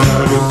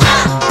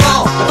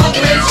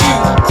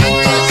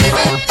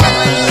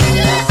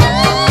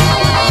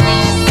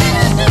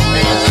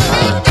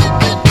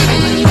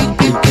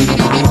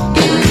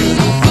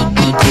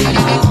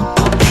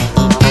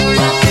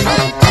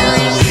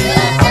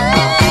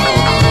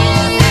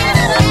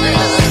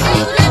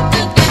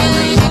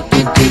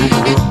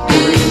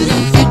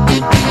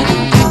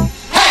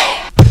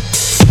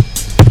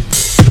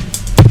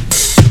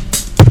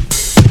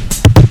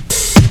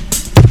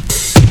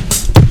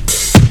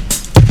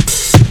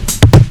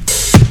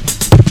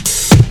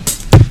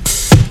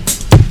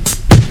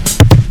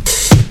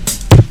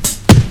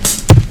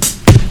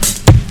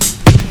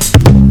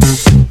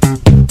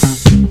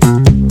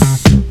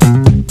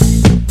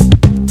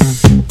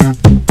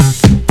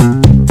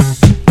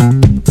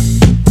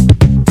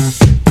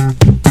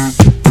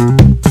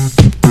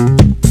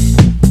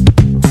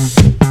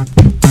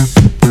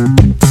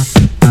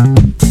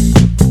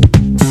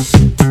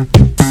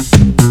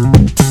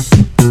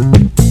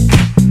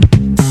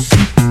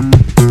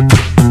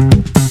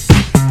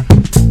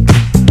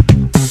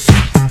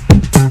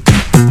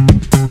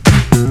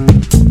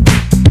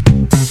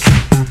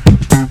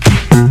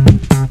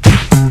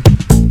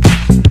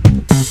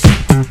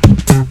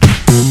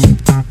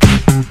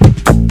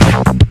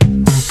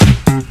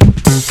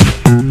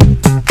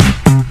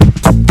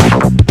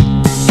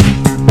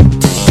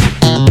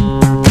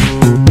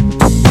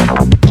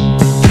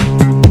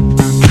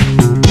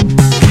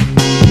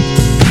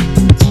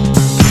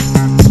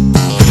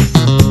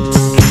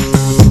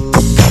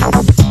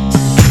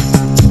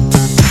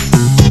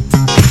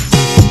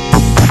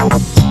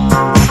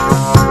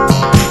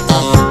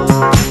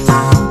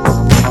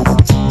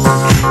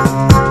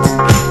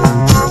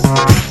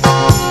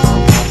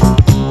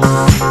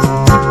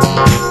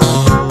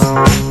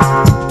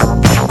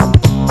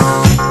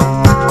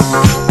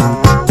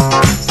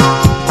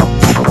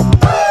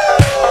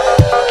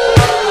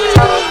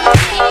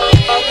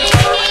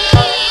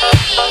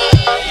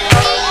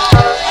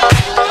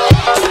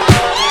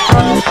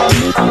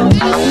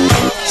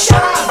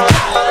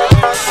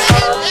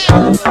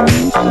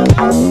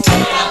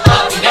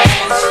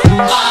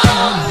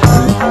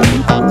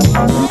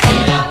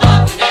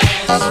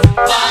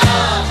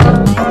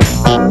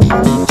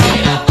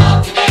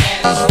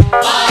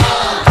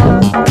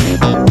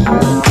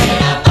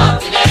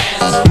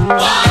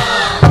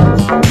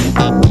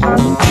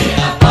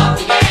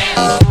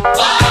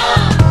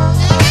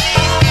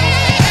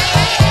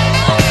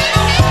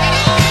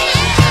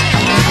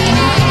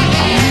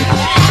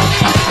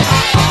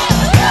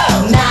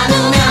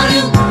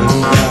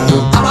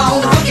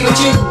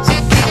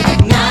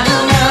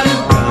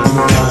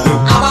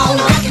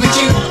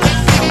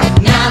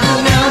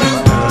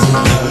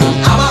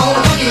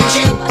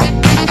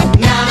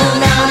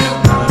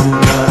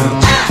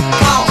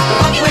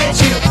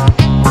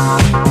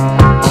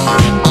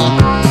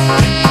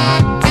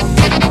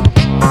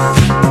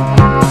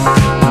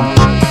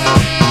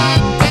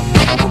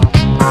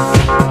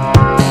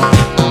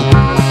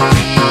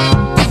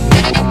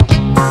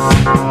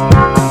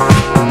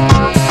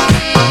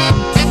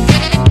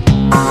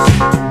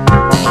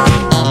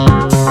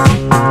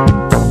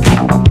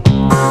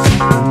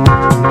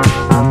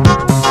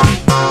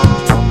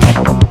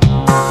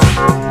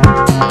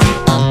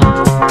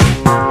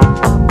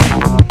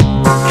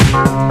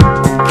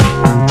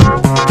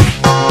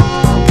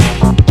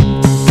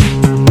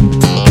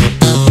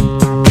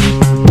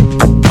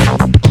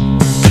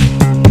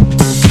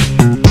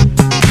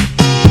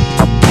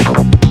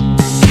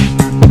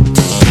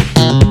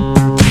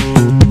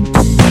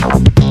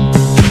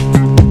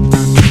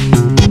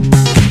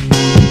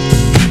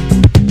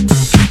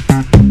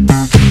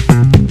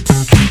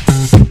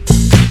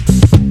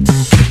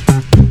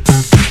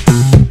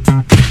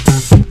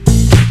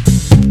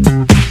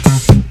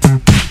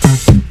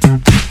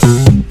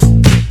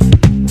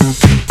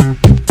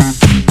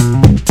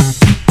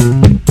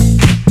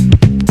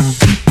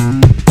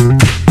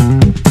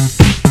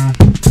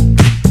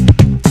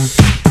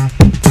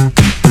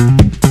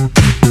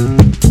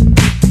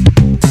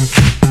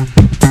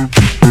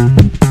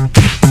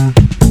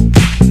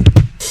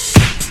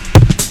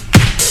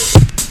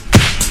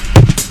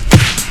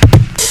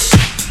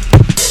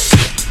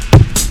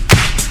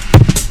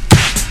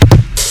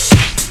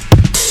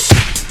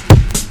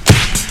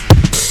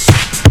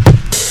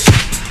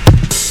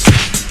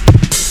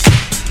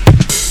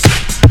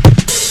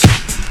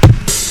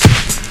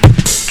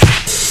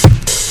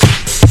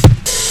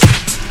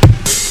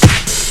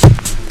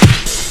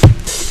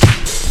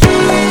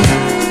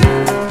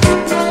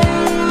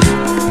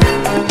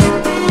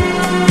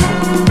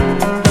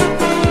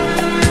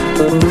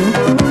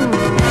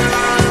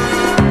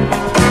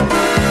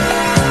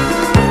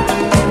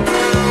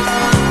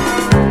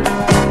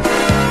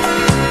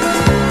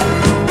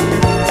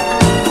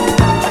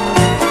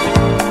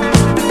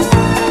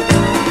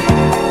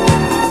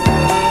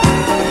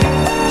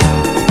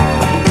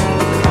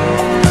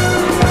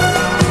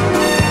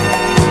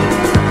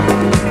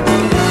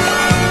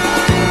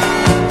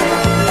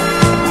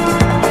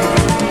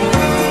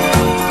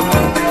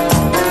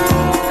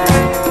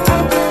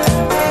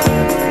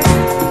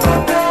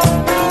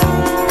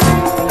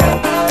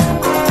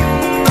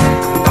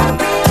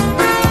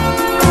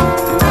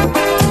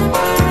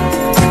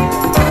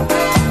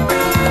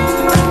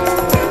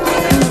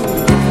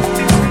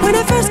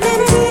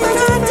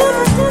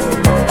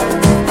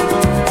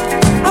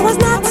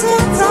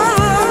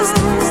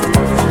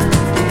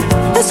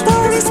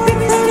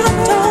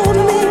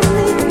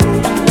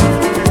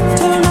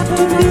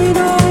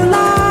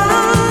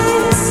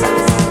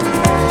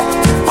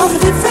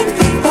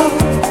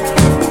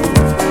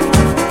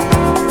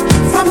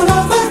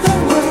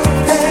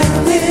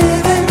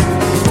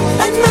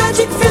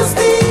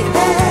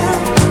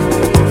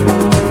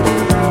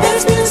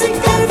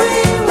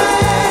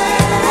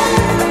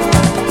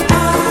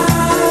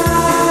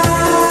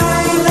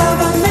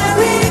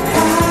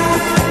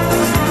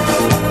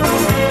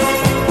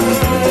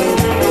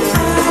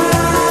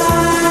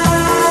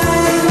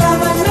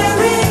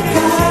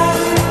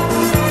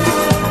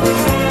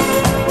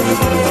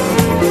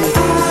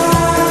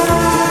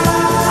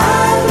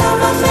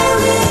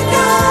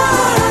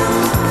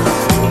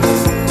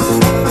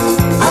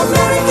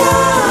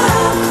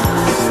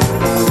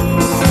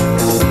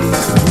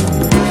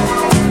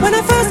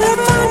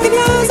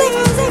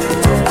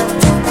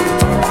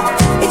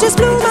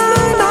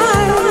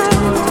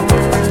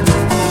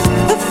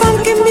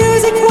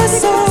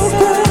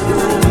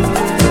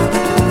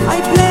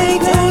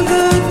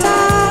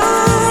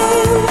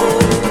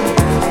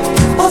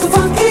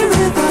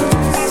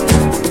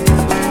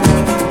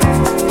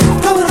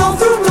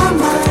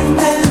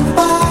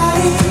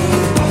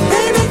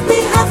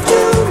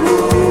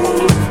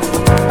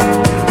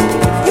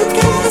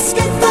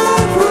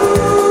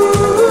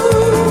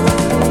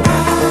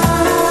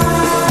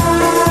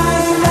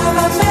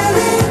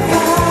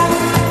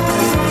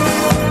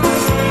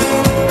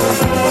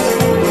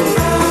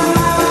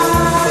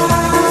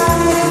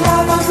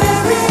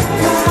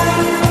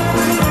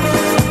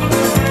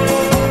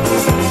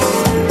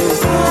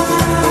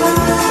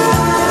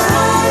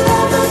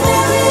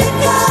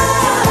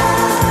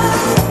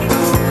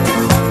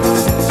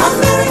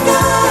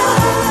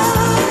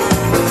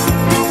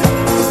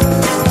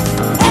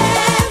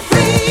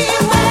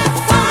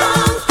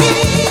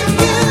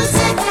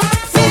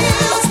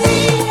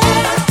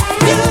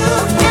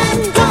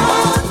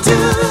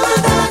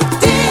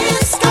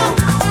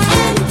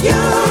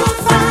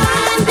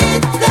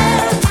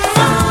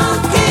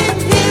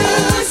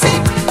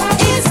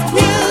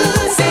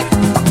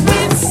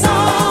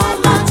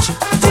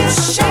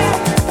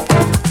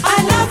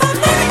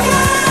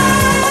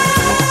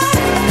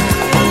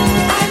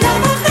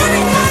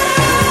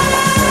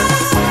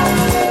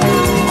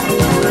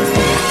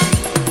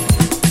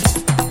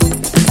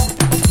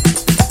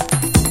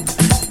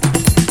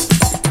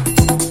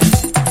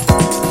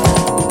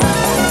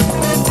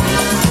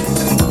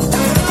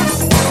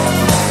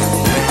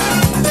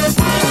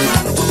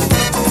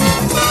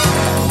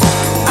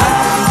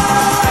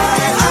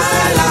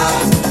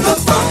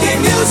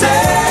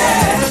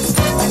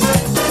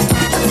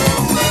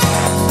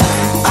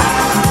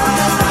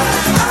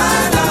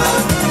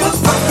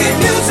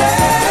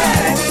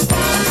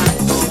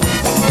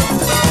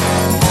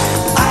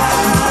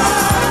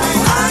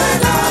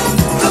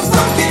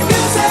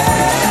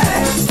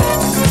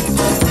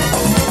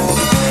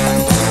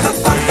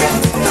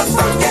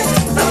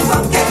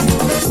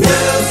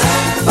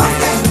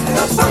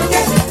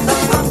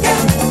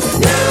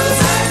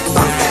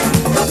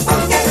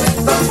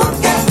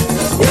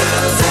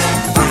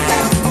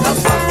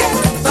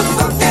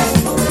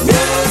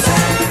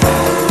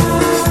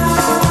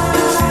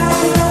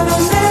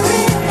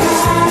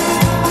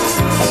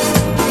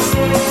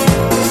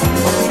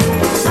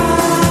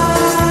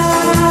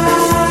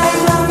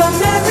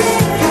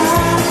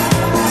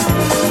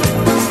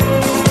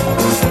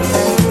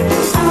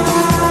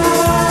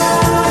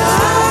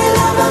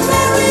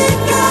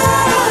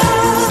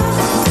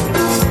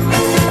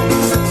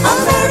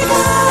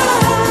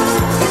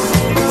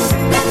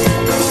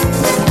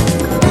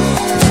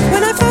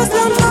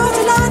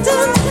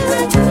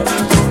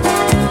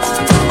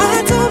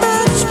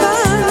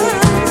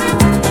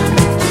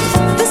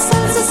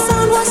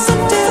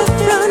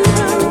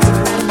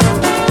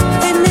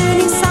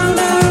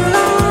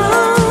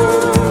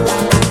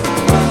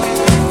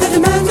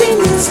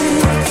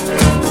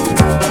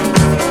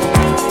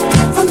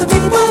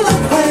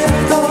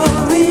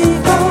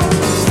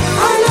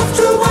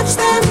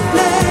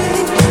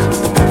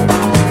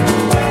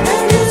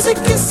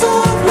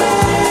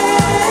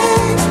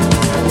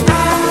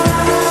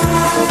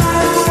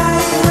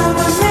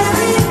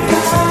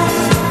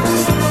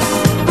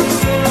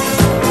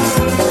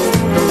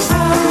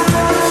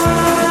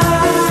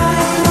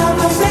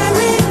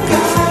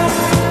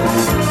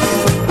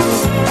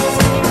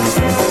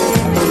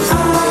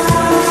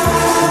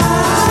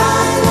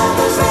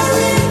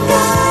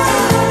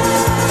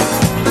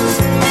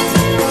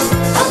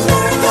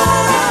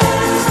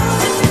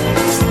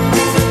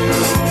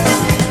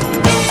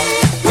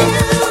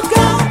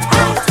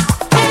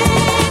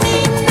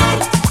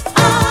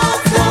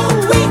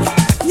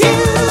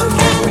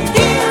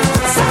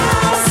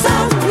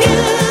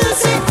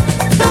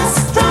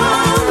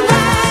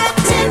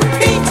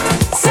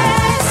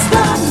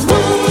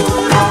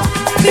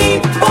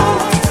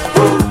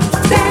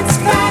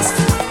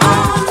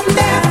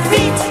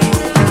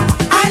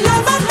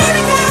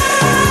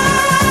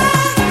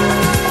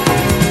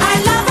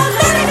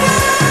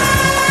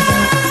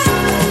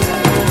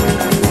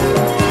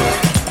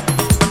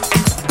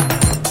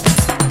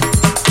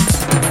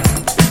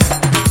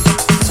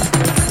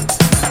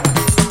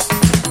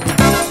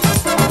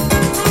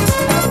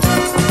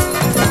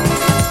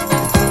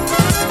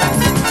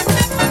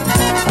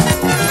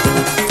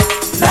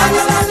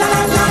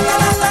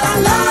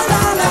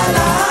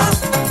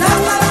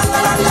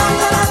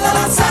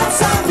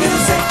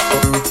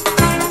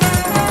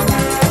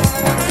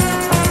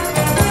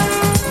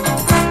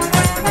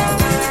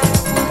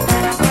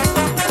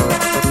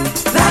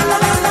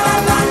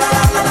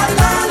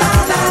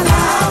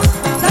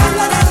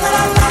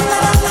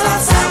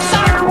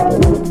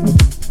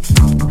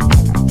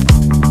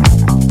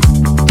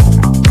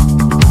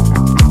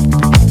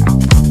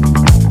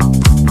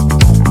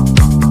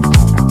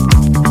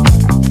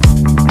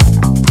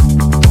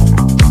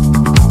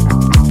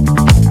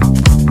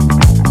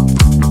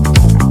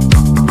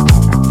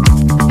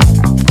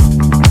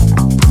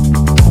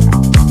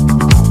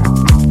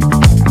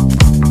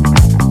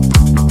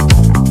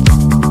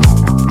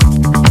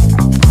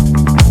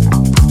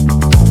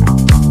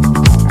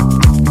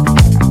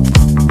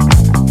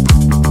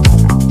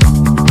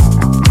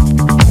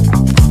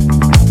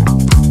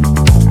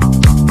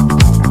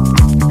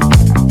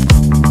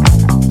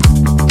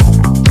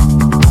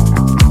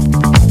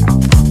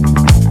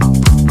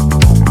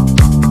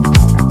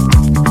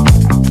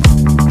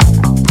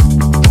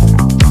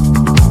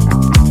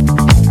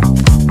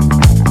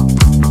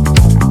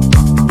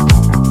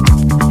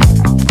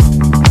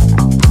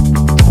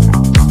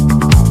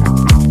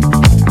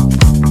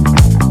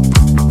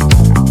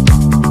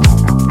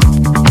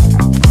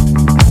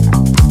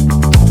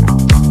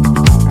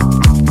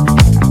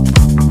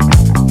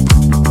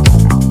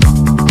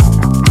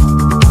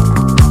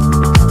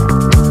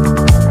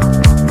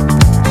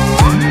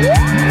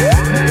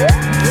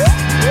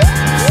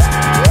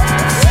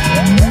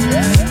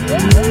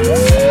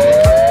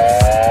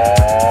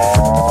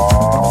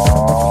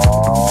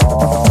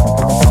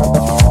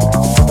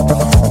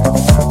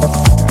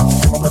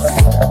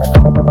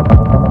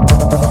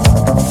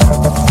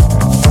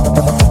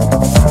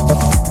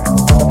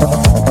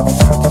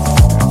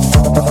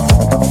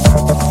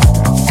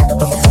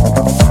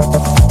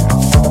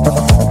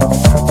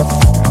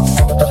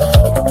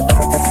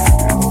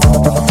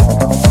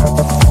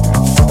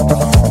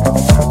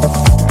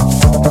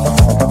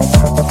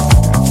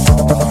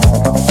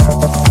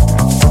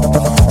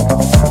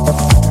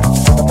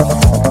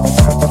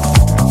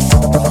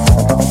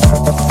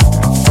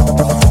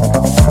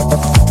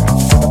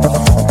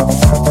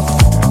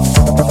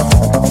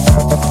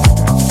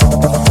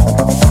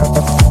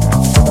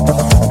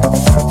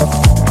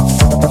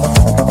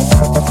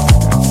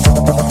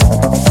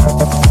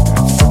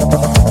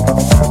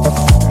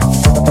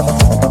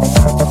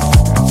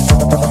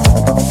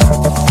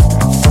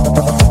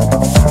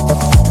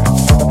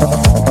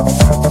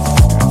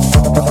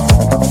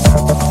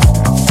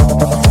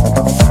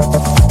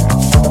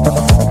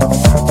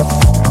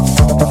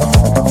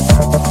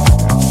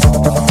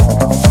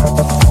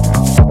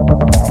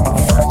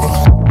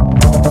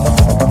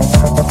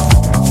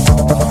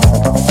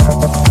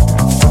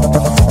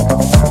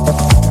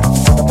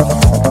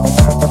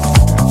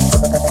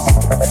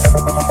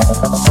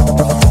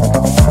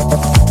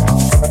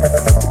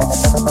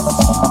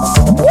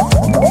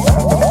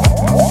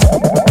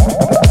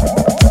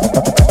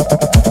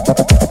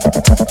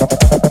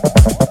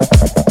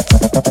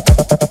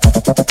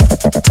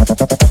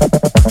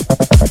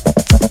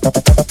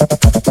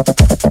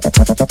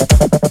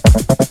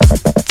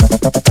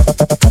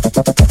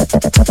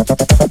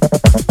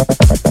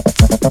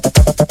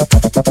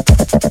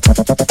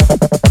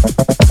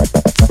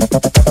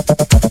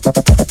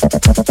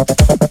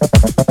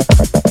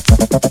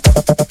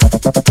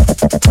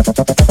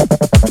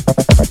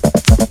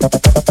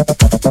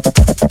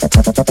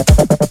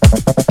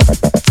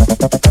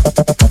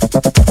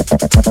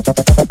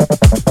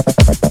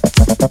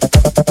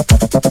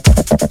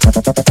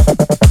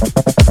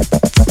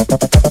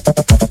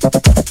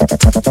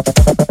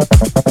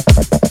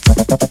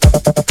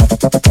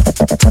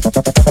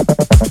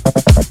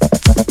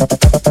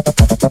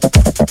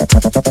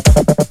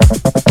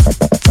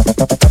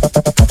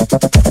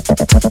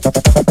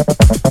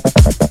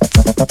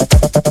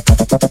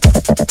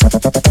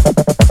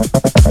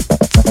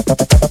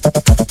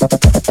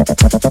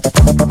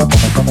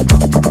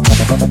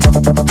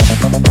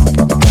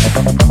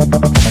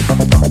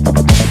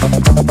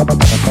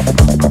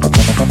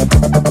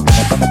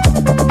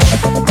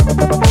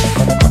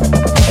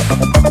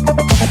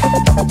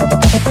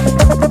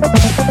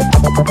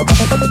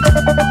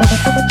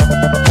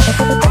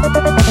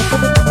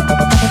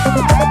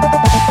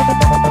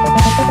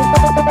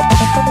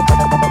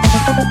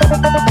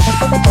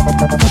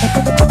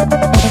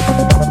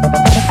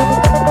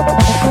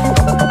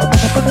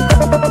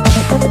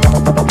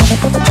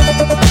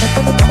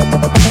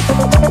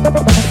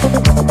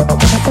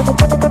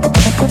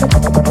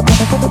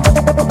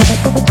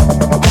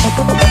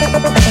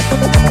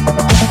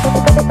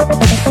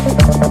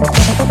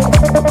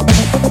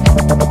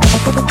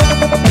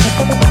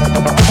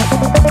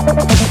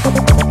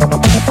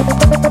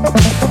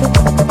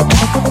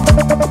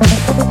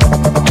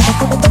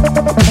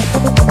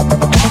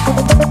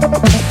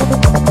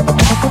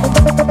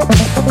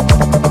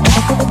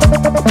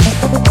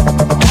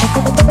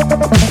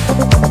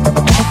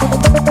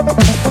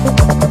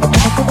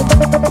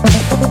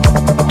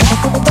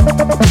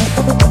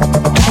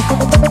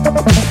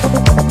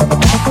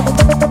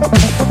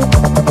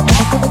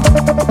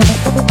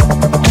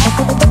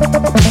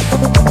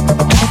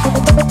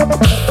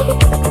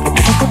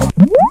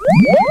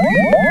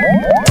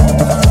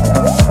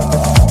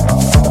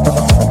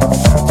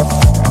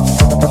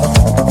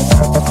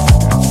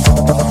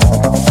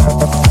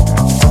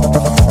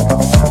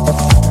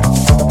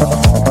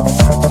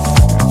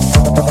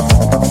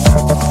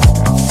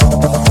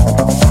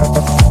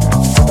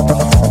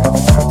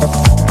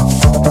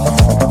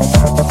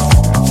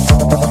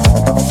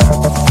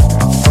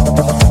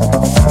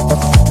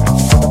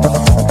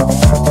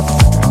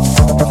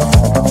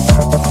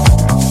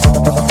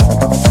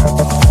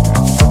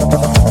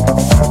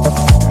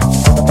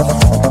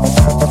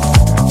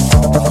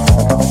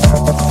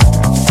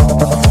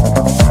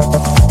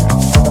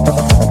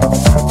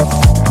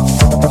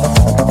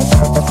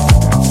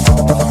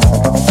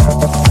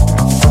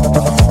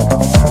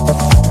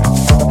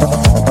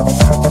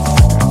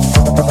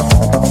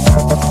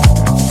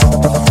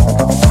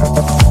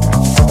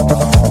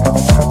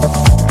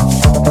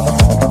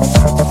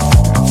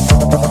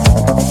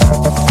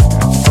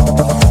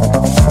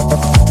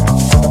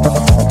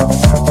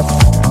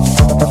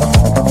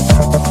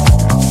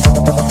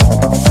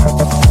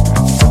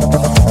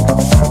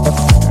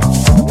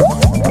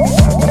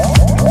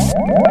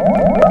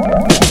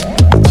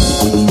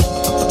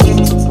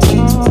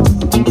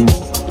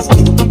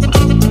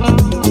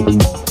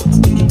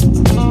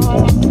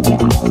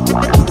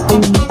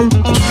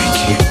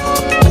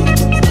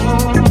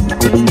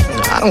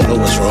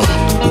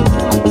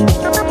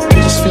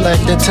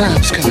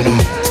 time's coming on.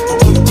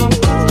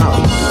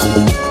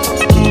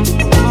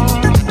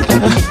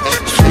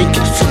 Freaky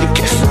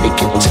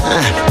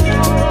time.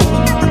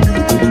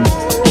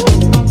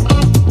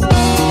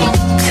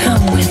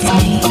 Come with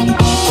me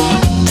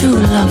through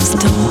love's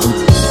door.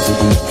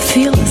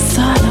 Feel the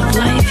side of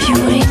life you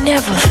ain't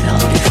never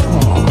felt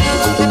before.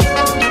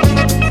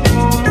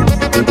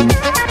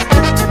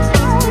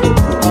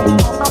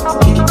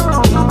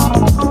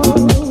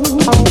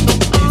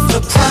 If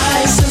the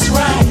price is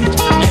right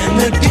and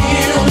the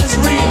deal is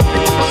real,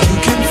 you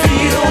can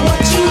feel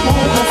what you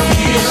wanna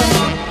feel.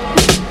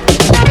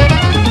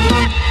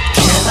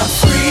 Can I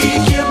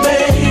freak you,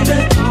 baby?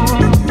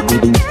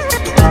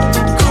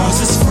 'Cause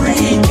it's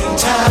freaking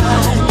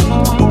time.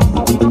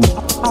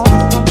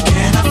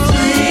 Can I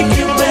freak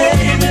you,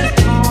 baby?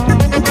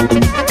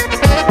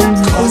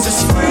 'Cause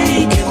it's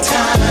freaking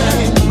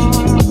time.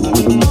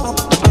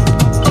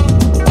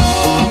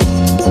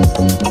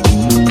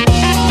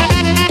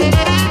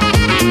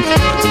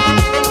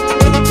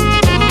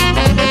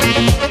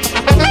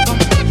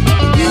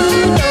 You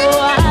know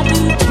I do.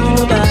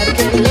 Nobody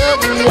can love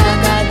you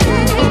like I do.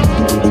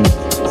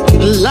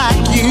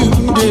 Like you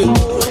do.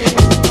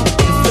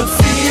 If the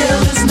feel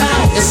is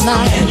nice, It's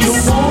nice. and you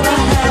wanna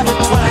have it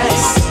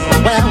twice.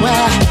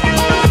 Well,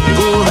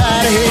 go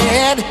right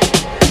ahead.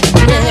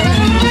 Yeah.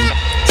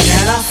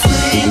 Can I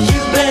freak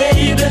you,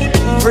 baby?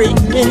 Freak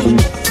me.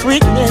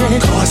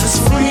 'Cause it's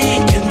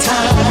freaking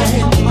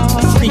time.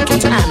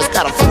 Freaking time. It's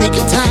got a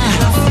freaking time.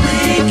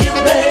 Freak you,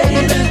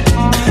 baby.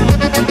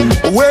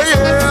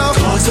 Well,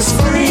 'Cause it's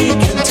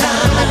freaking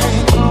time.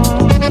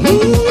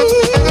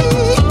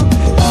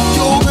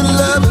 your good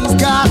loving's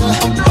got a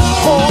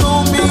hold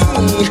on me.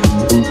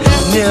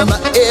 Never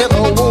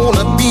ever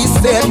wanna be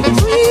set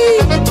free.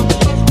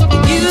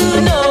 You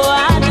know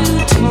I do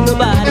too.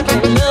 Nobody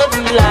can love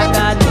you like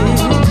I do.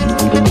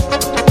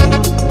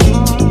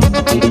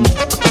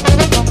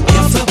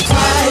 If the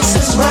price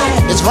is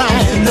right, It's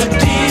right. and the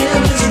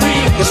deal is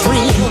real, It's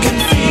real. you can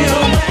feel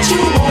what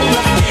you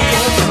wanna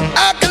feel.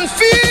 I can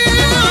feel.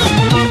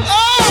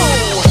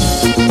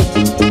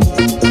 Oh.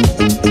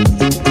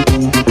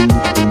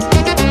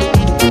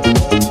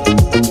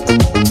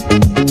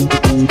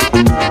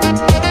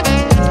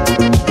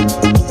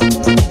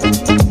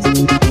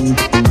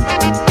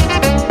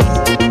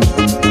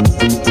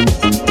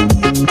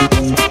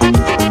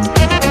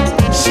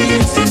 She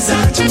is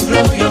designed to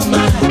blow your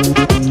mind.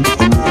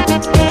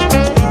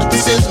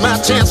 This is my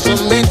chance to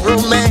make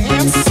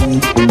romance.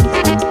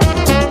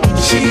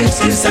 She is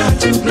designed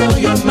to blow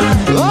your mind.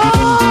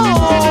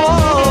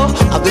 Oh,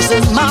 this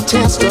is my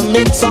chance to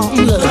make some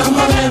love. Come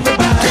on,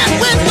 everybody.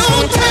 Can't wait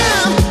no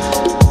time.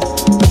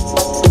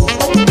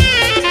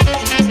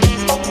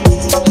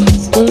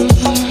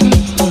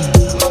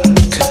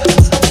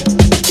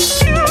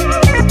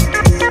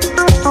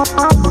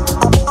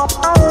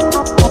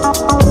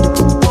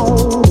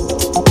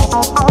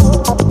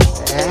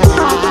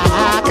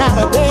 I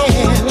gotta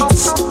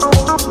dance.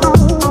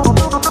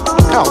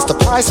 'Cause the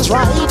price is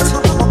right.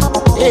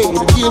 Hey,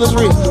 the deal is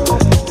real.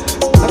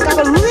 I got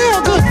a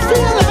real good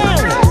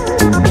feeling.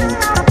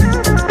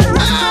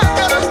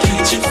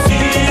 Can't you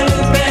feel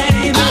it,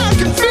 baby? I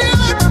can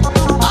feel it.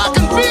 I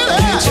can feel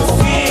Can't you it.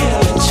 feel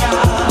it,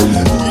 child?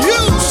 You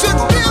should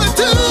feel it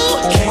too.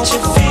 Can't you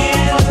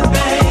feel it,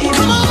 baby?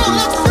 Come on,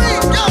 let's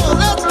freak, yo,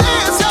 let's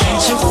dance, yo.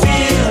 Can't you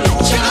feel it,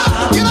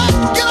 child? Get up,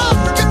 get up,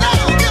 get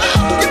down, get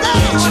up, get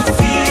down. Can't you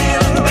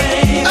feel it,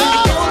 baby? Oh,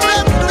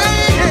 let's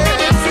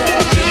dance.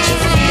 Can't you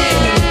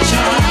feel it,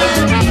 child?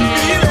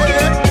 Feel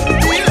it,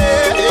 feel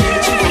it.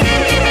 Can't you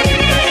feel it,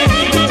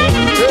 baby?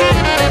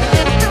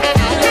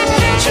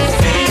 Can't you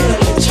feel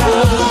it,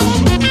 child?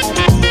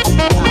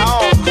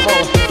 Oh, come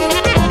on.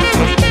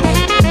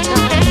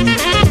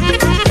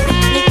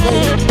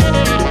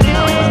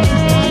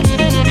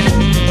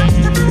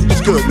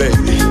 It's good,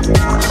 baby.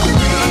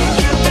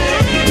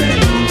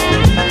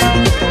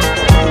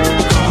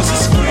 'Cause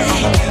it's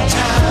freaking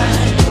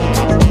time.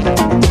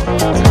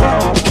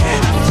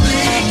 Can I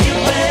freak you,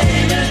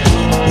 baby?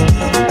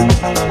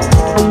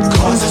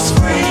 'Cause it's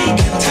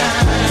freaking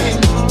time.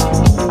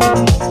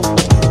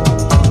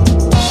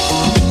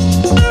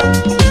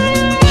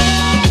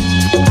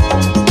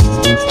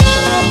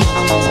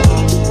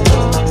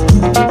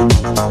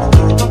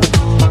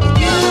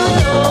 You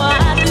know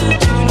I do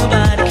too.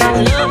 Nobody can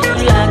love you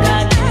like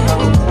I do.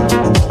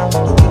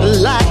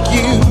 Like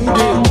you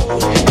do.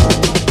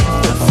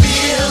 The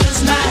feel is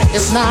nice,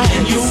 It's nice.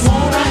 and you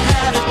wanna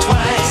have it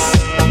twice.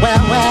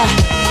 Well,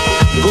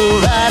 go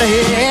right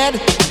ahead.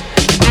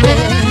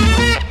 Yeah.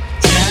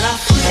 Can I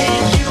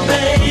freak you,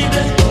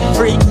 baby?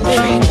 Freak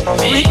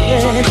me.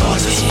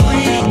 'Cause it's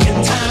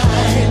freaking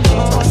time.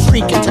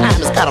 Freaking time.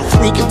 It's got a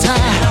freaking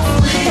time.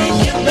 Freak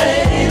you,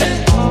 baby.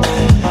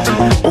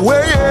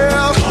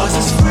 Well, 'Cause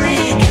it's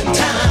freaking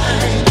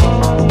time.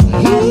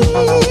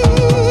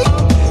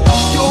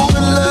 your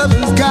good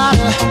loving's got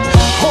a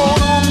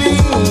hold on me.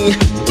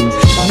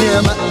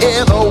 Never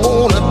ever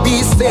wanna be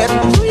set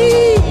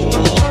free.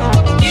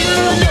 You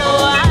know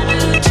I do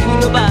too.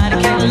 Nobody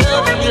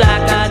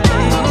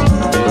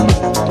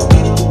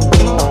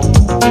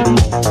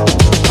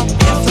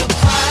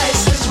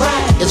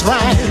is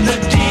right. The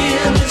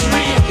deal is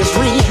real. It's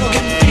real. You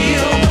can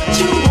feel what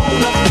you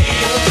wanna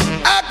feel.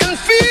 I can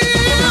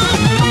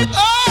feel.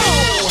 Oh.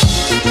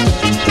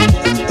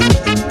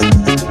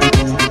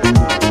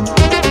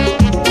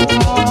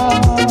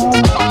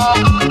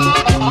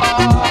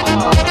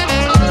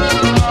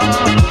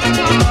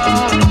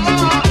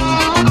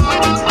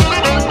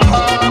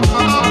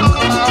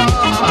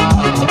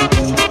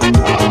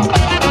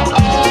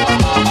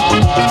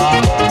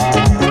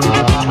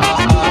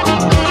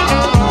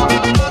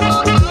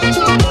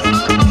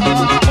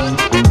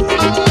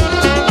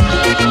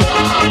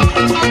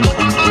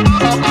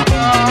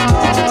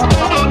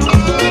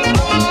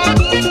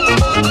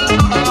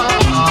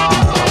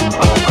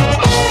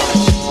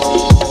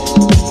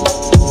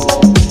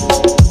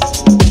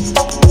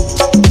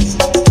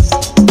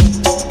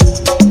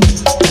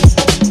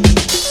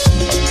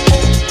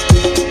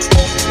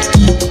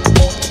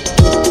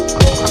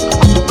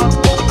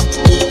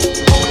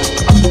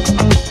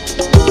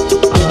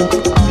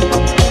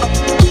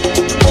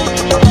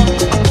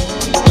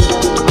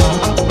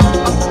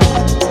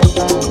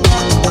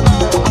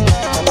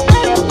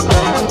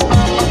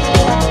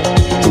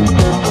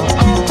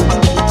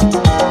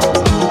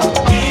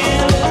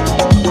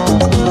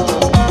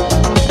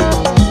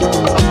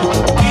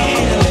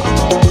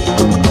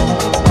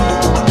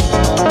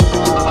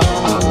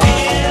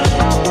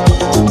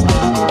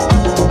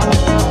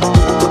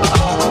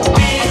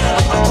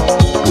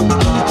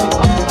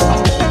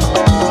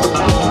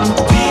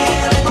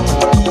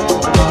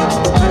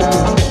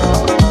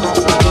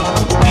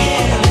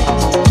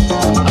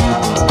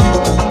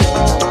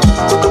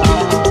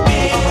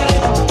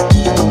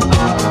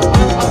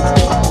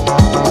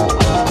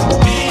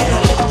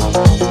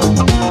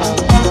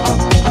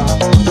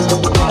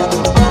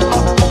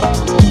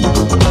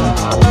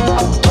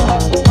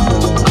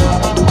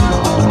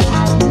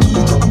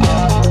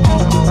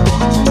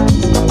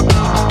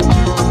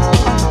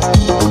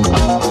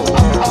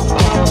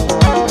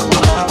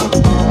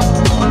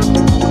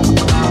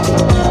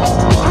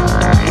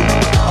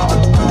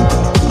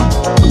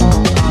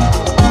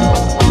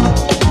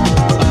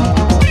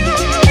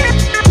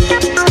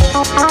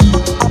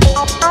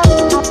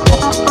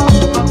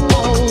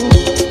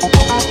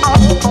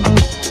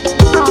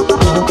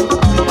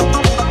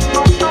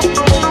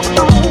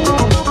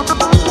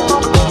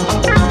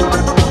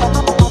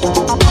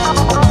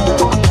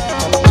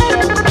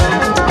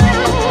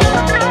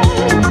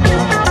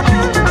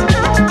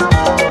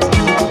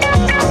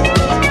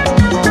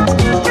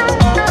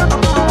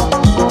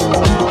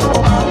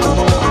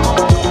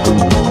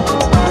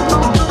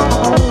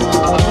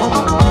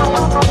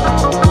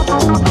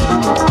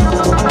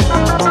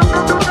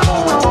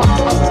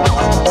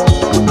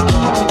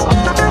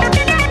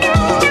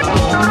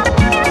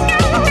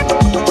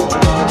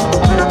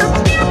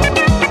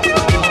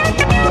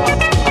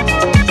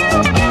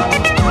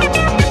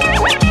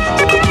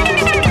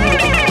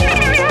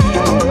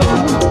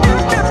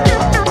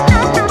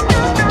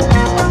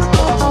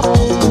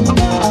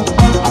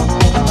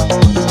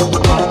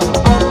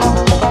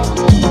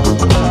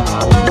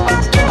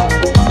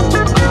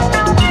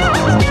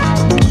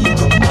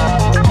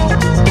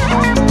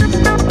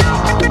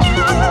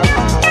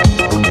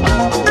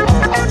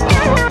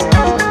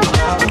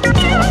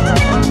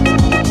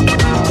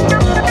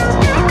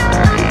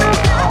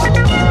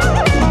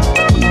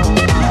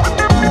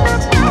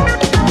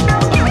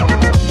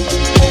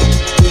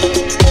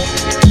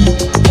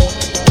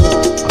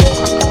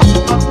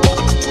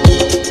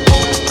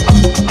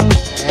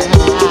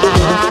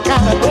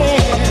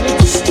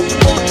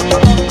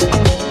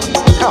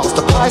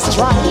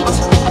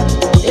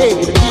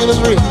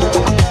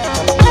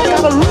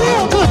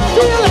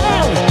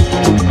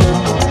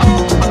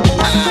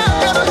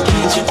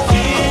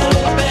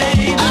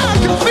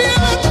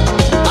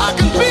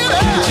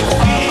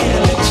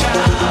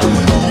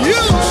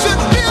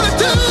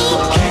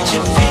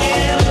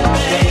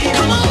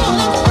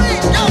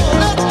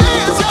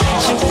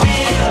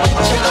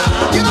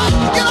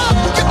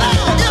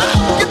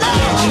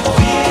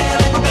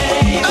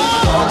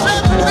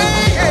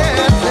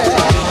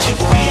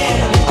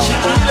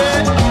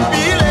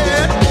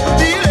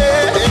 Feel it.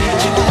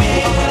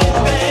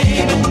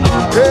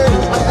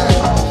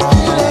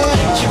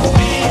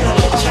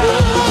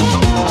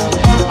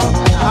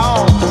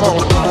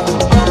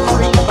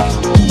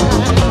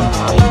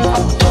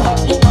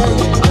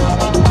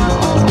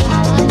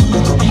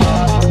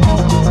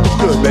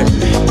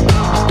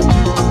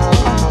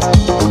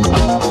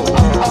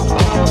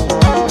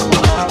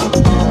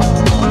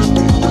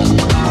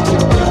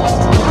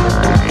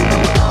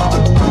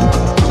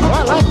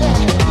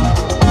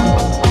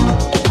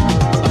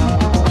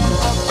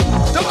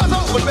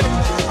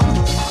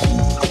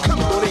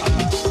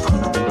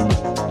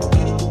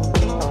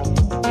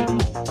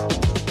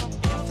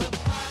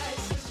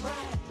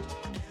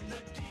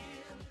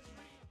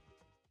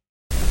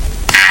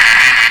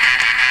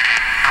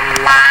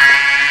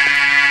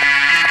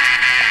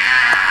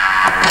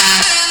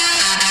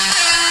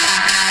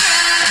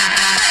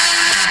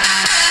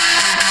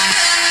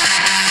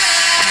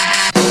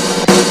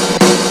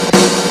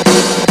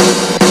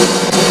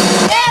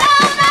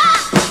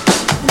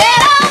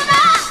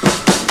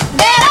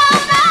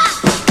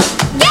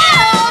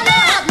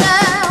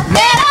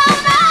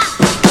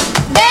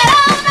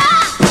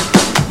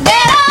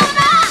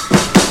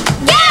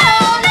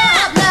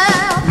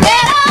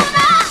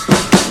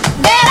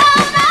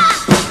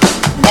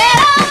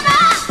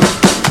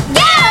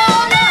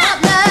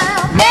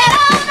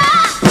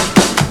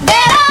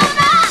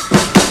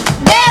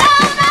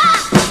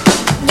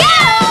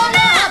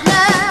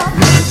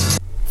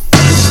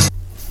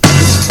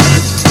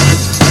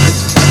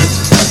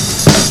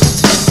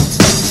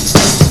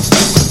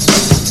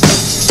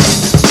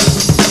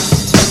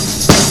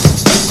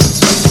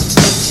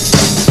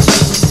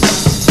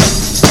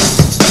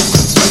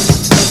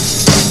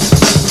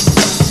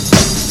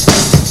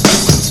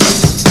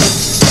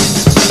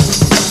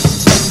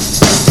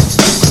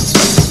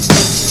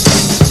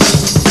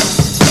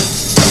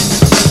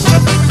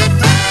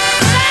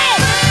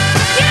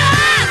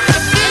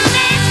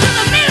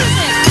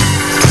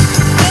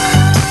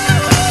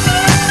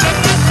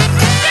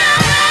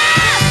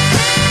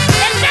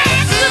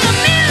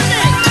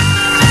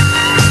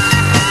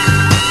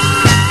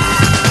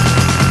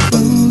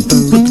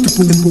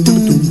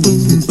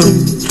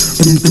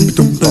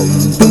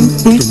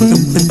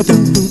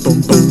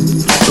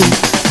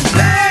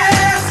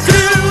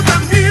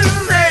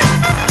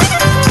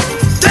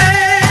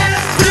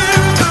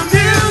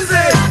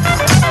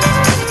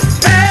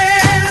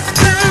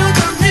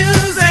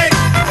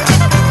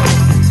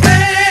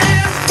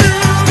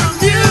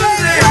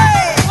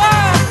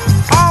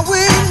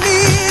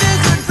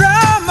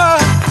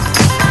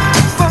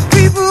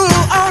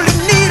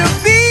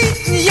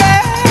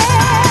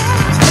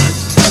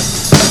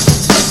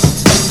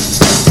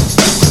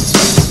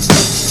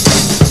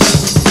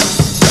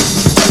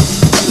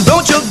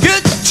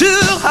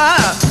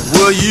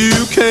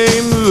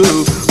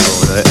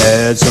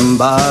 Add some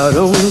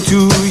bottom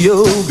to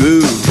your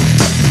groove.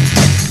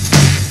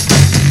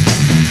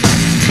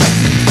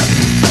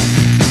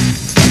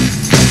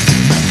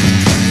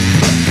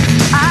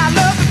 I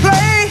love to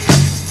play,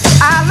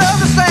 I love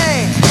to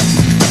sing,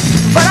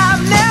 but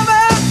I've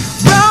never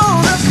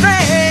blown a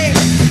string.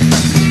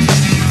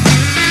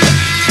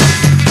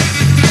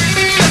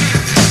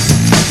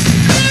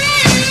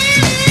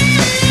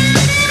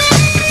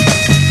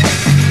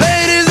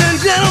 Ladies and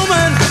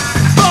gentlemen,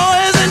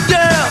 boys and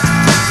girls,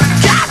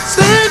 cats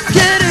and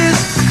kitties,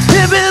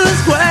 hippies and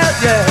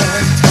squares, yeah.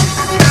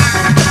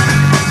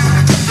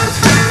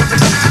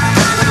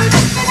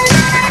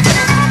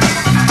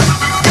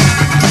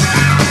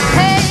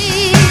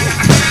 Hey,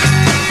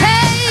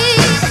 hey,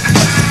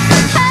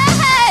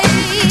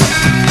 hey,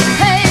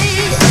 hey,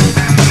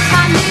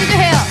 I need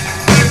your help.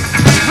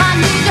 I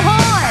need your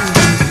horn.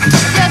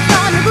 Just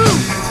on the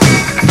roof,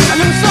 a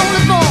new soul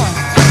is born.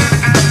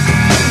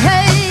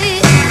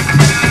 Hey,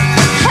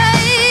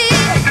 hey,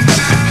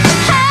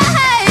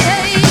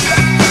 hey,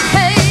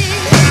 hey,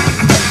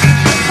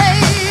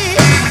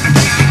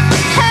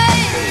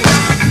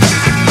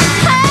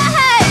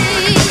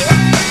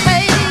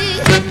 hey,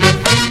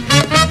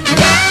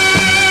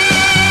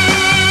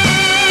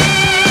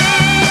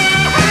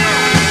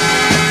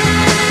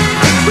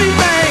 Sweet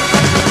thing,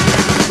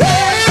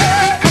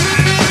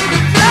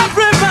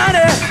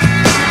 everybody,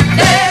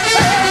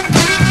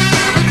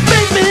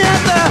 meet me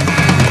at the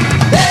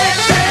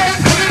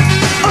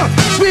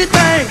sweet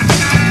thing,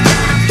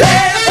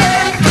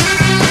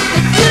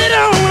 get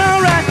on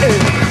all right,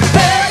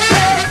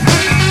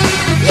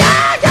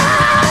 yeah,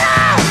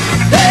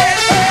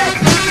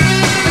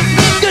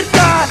 good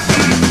God,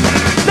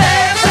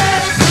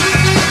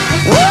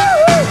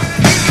 woo,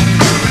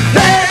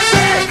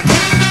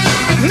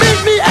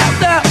 meet me at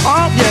the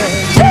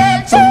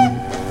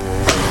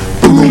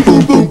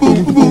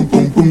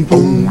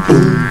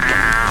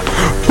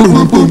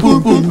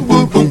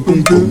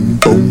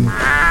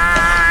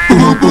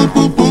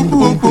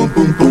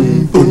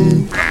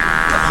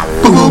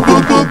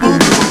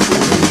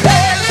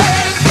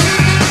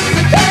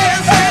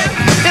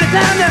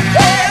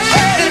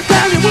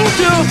anytime you want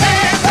to,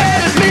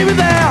 just meet me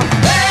there.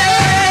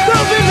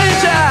 Don't be late,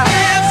 child.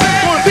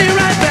 Wanna be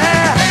right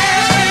there.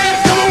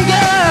 Come on,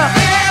 girl.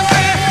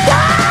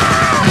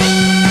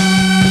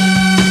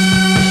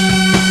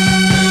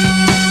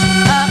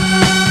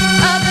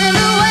 up and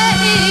away,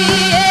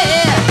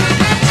 yeah.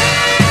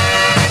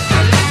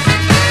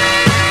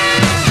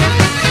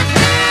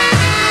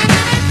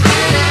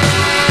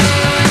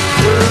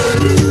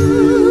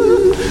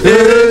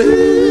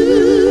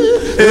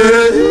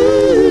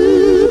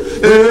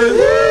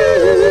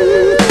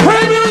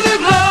 Hey,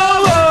 music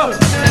lover.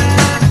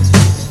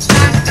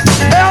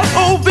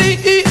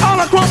 L-O-V-E all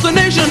across the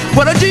nation.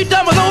 What a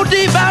G-double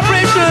O-D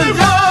vibration.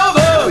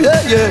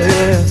 Yeah,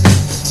 yeah.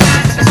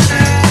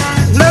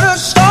 Let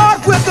us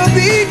start with a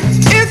beat,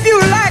 if you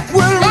like,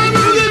 we'll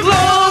Music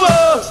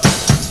lover.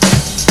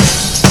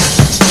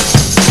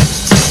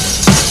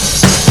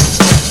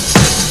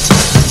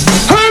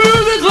 Hey,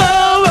 music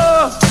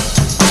lover.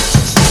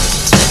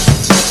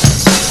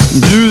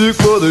 Music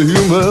for the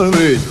human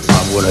race.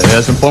 I'm gonna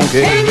have some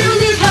funky. Hey,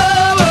 music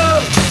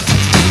lover.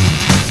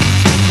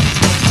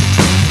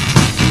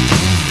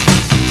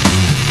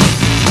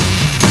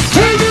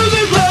 Hey,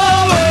 music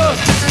lover.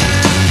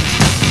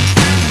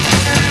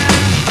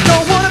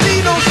 don't wanna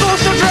be no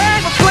social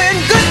drag, but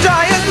playing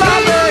guitar is my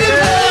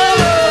baby.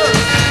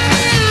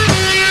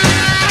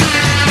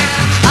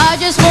 I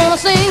just wanna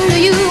sing to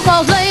you,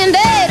 'cause laying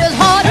dead is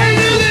hard. Hey,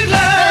 music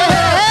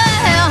lover.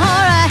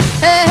 All right.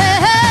 Hey,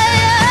 hey,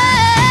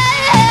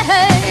 hey,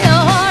 hey,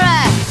 all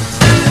right.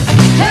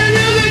 Hey,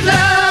 music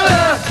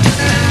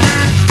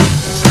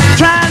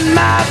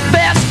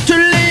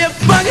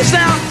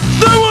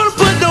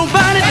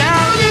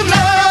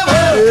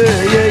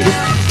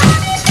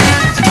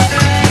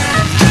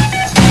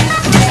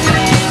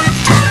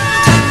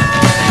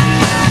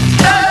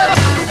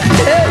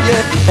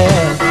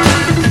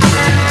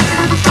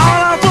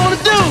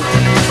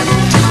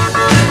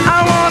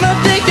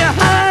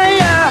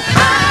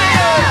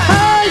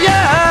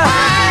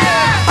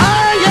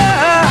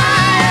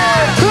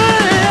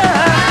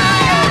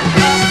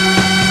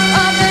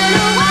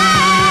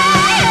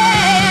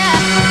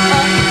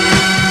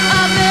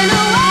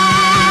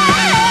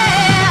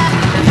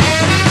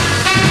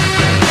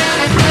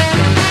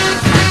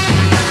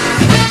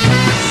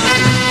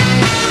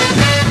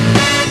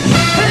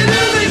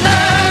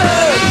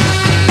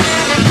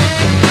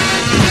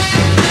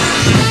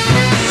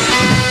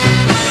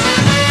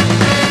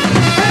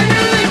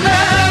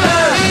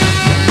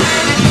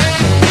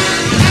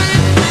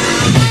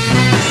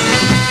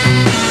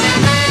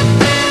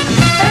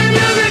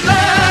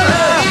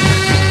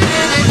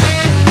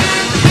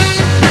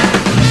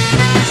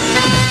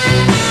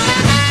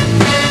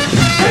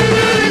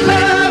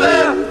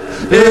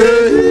Hey,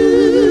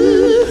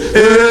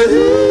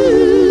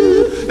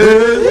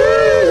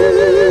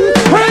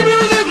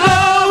 music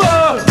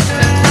lover,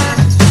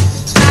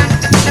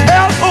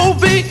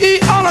 L-O-V-E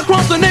all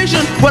across the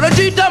nation, with a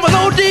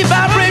G-double-O-D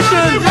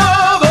vibration.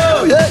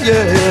 Lover, yeah,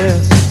 yeah,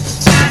 yeah.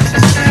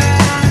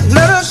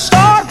 Let us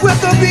start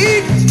with a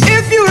beat.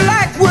 If you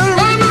like, we'll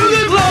Hey,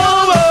 music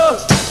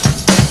lover.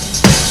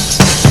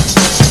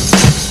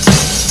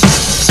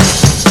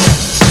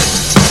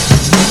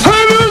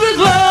 Hey, music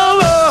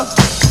lover.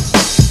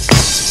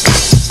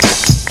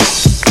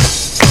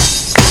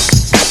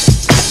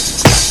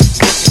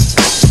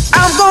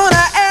 I'm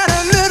gonna add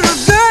a little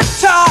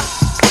guitar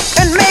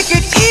and make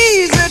it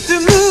easy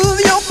to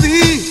move your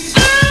feet.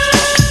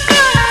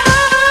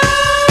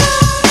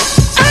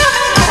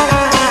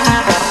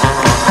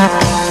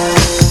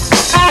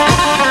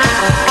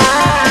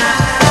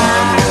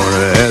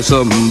 Add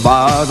some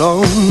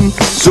bottom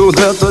so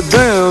that the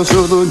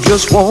dancer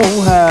just won't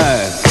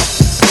hide.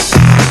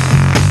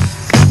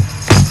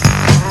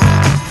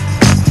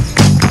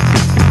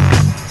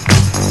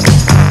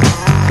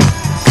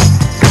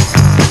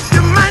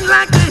 You might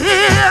like to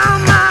hear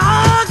my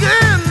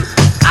organ.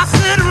 I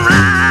said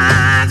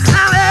right,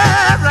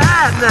 solid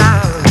right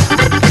now.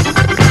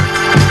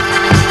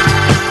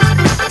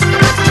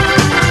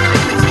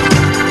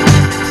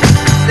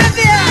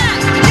 Cynthia,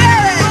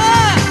 Jerry,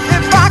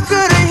 if I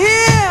could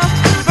hear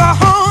the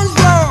horns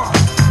blow,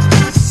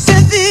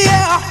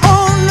 Cynthia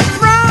on the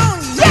throne,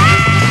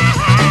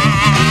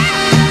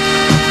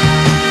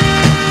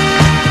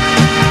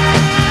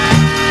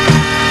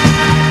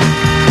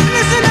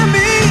 listen to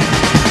me.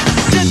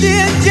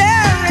 Cynthia and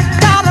Jerry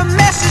got a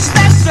message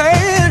that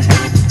said,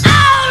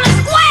 all the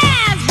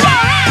squares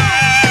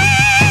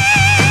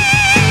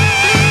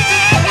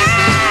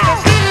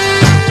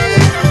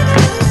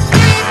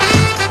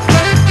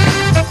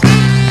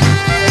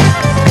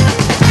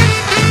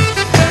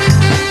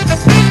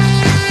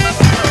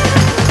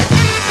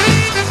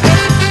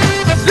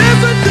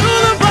Listen to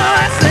the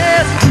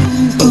voices.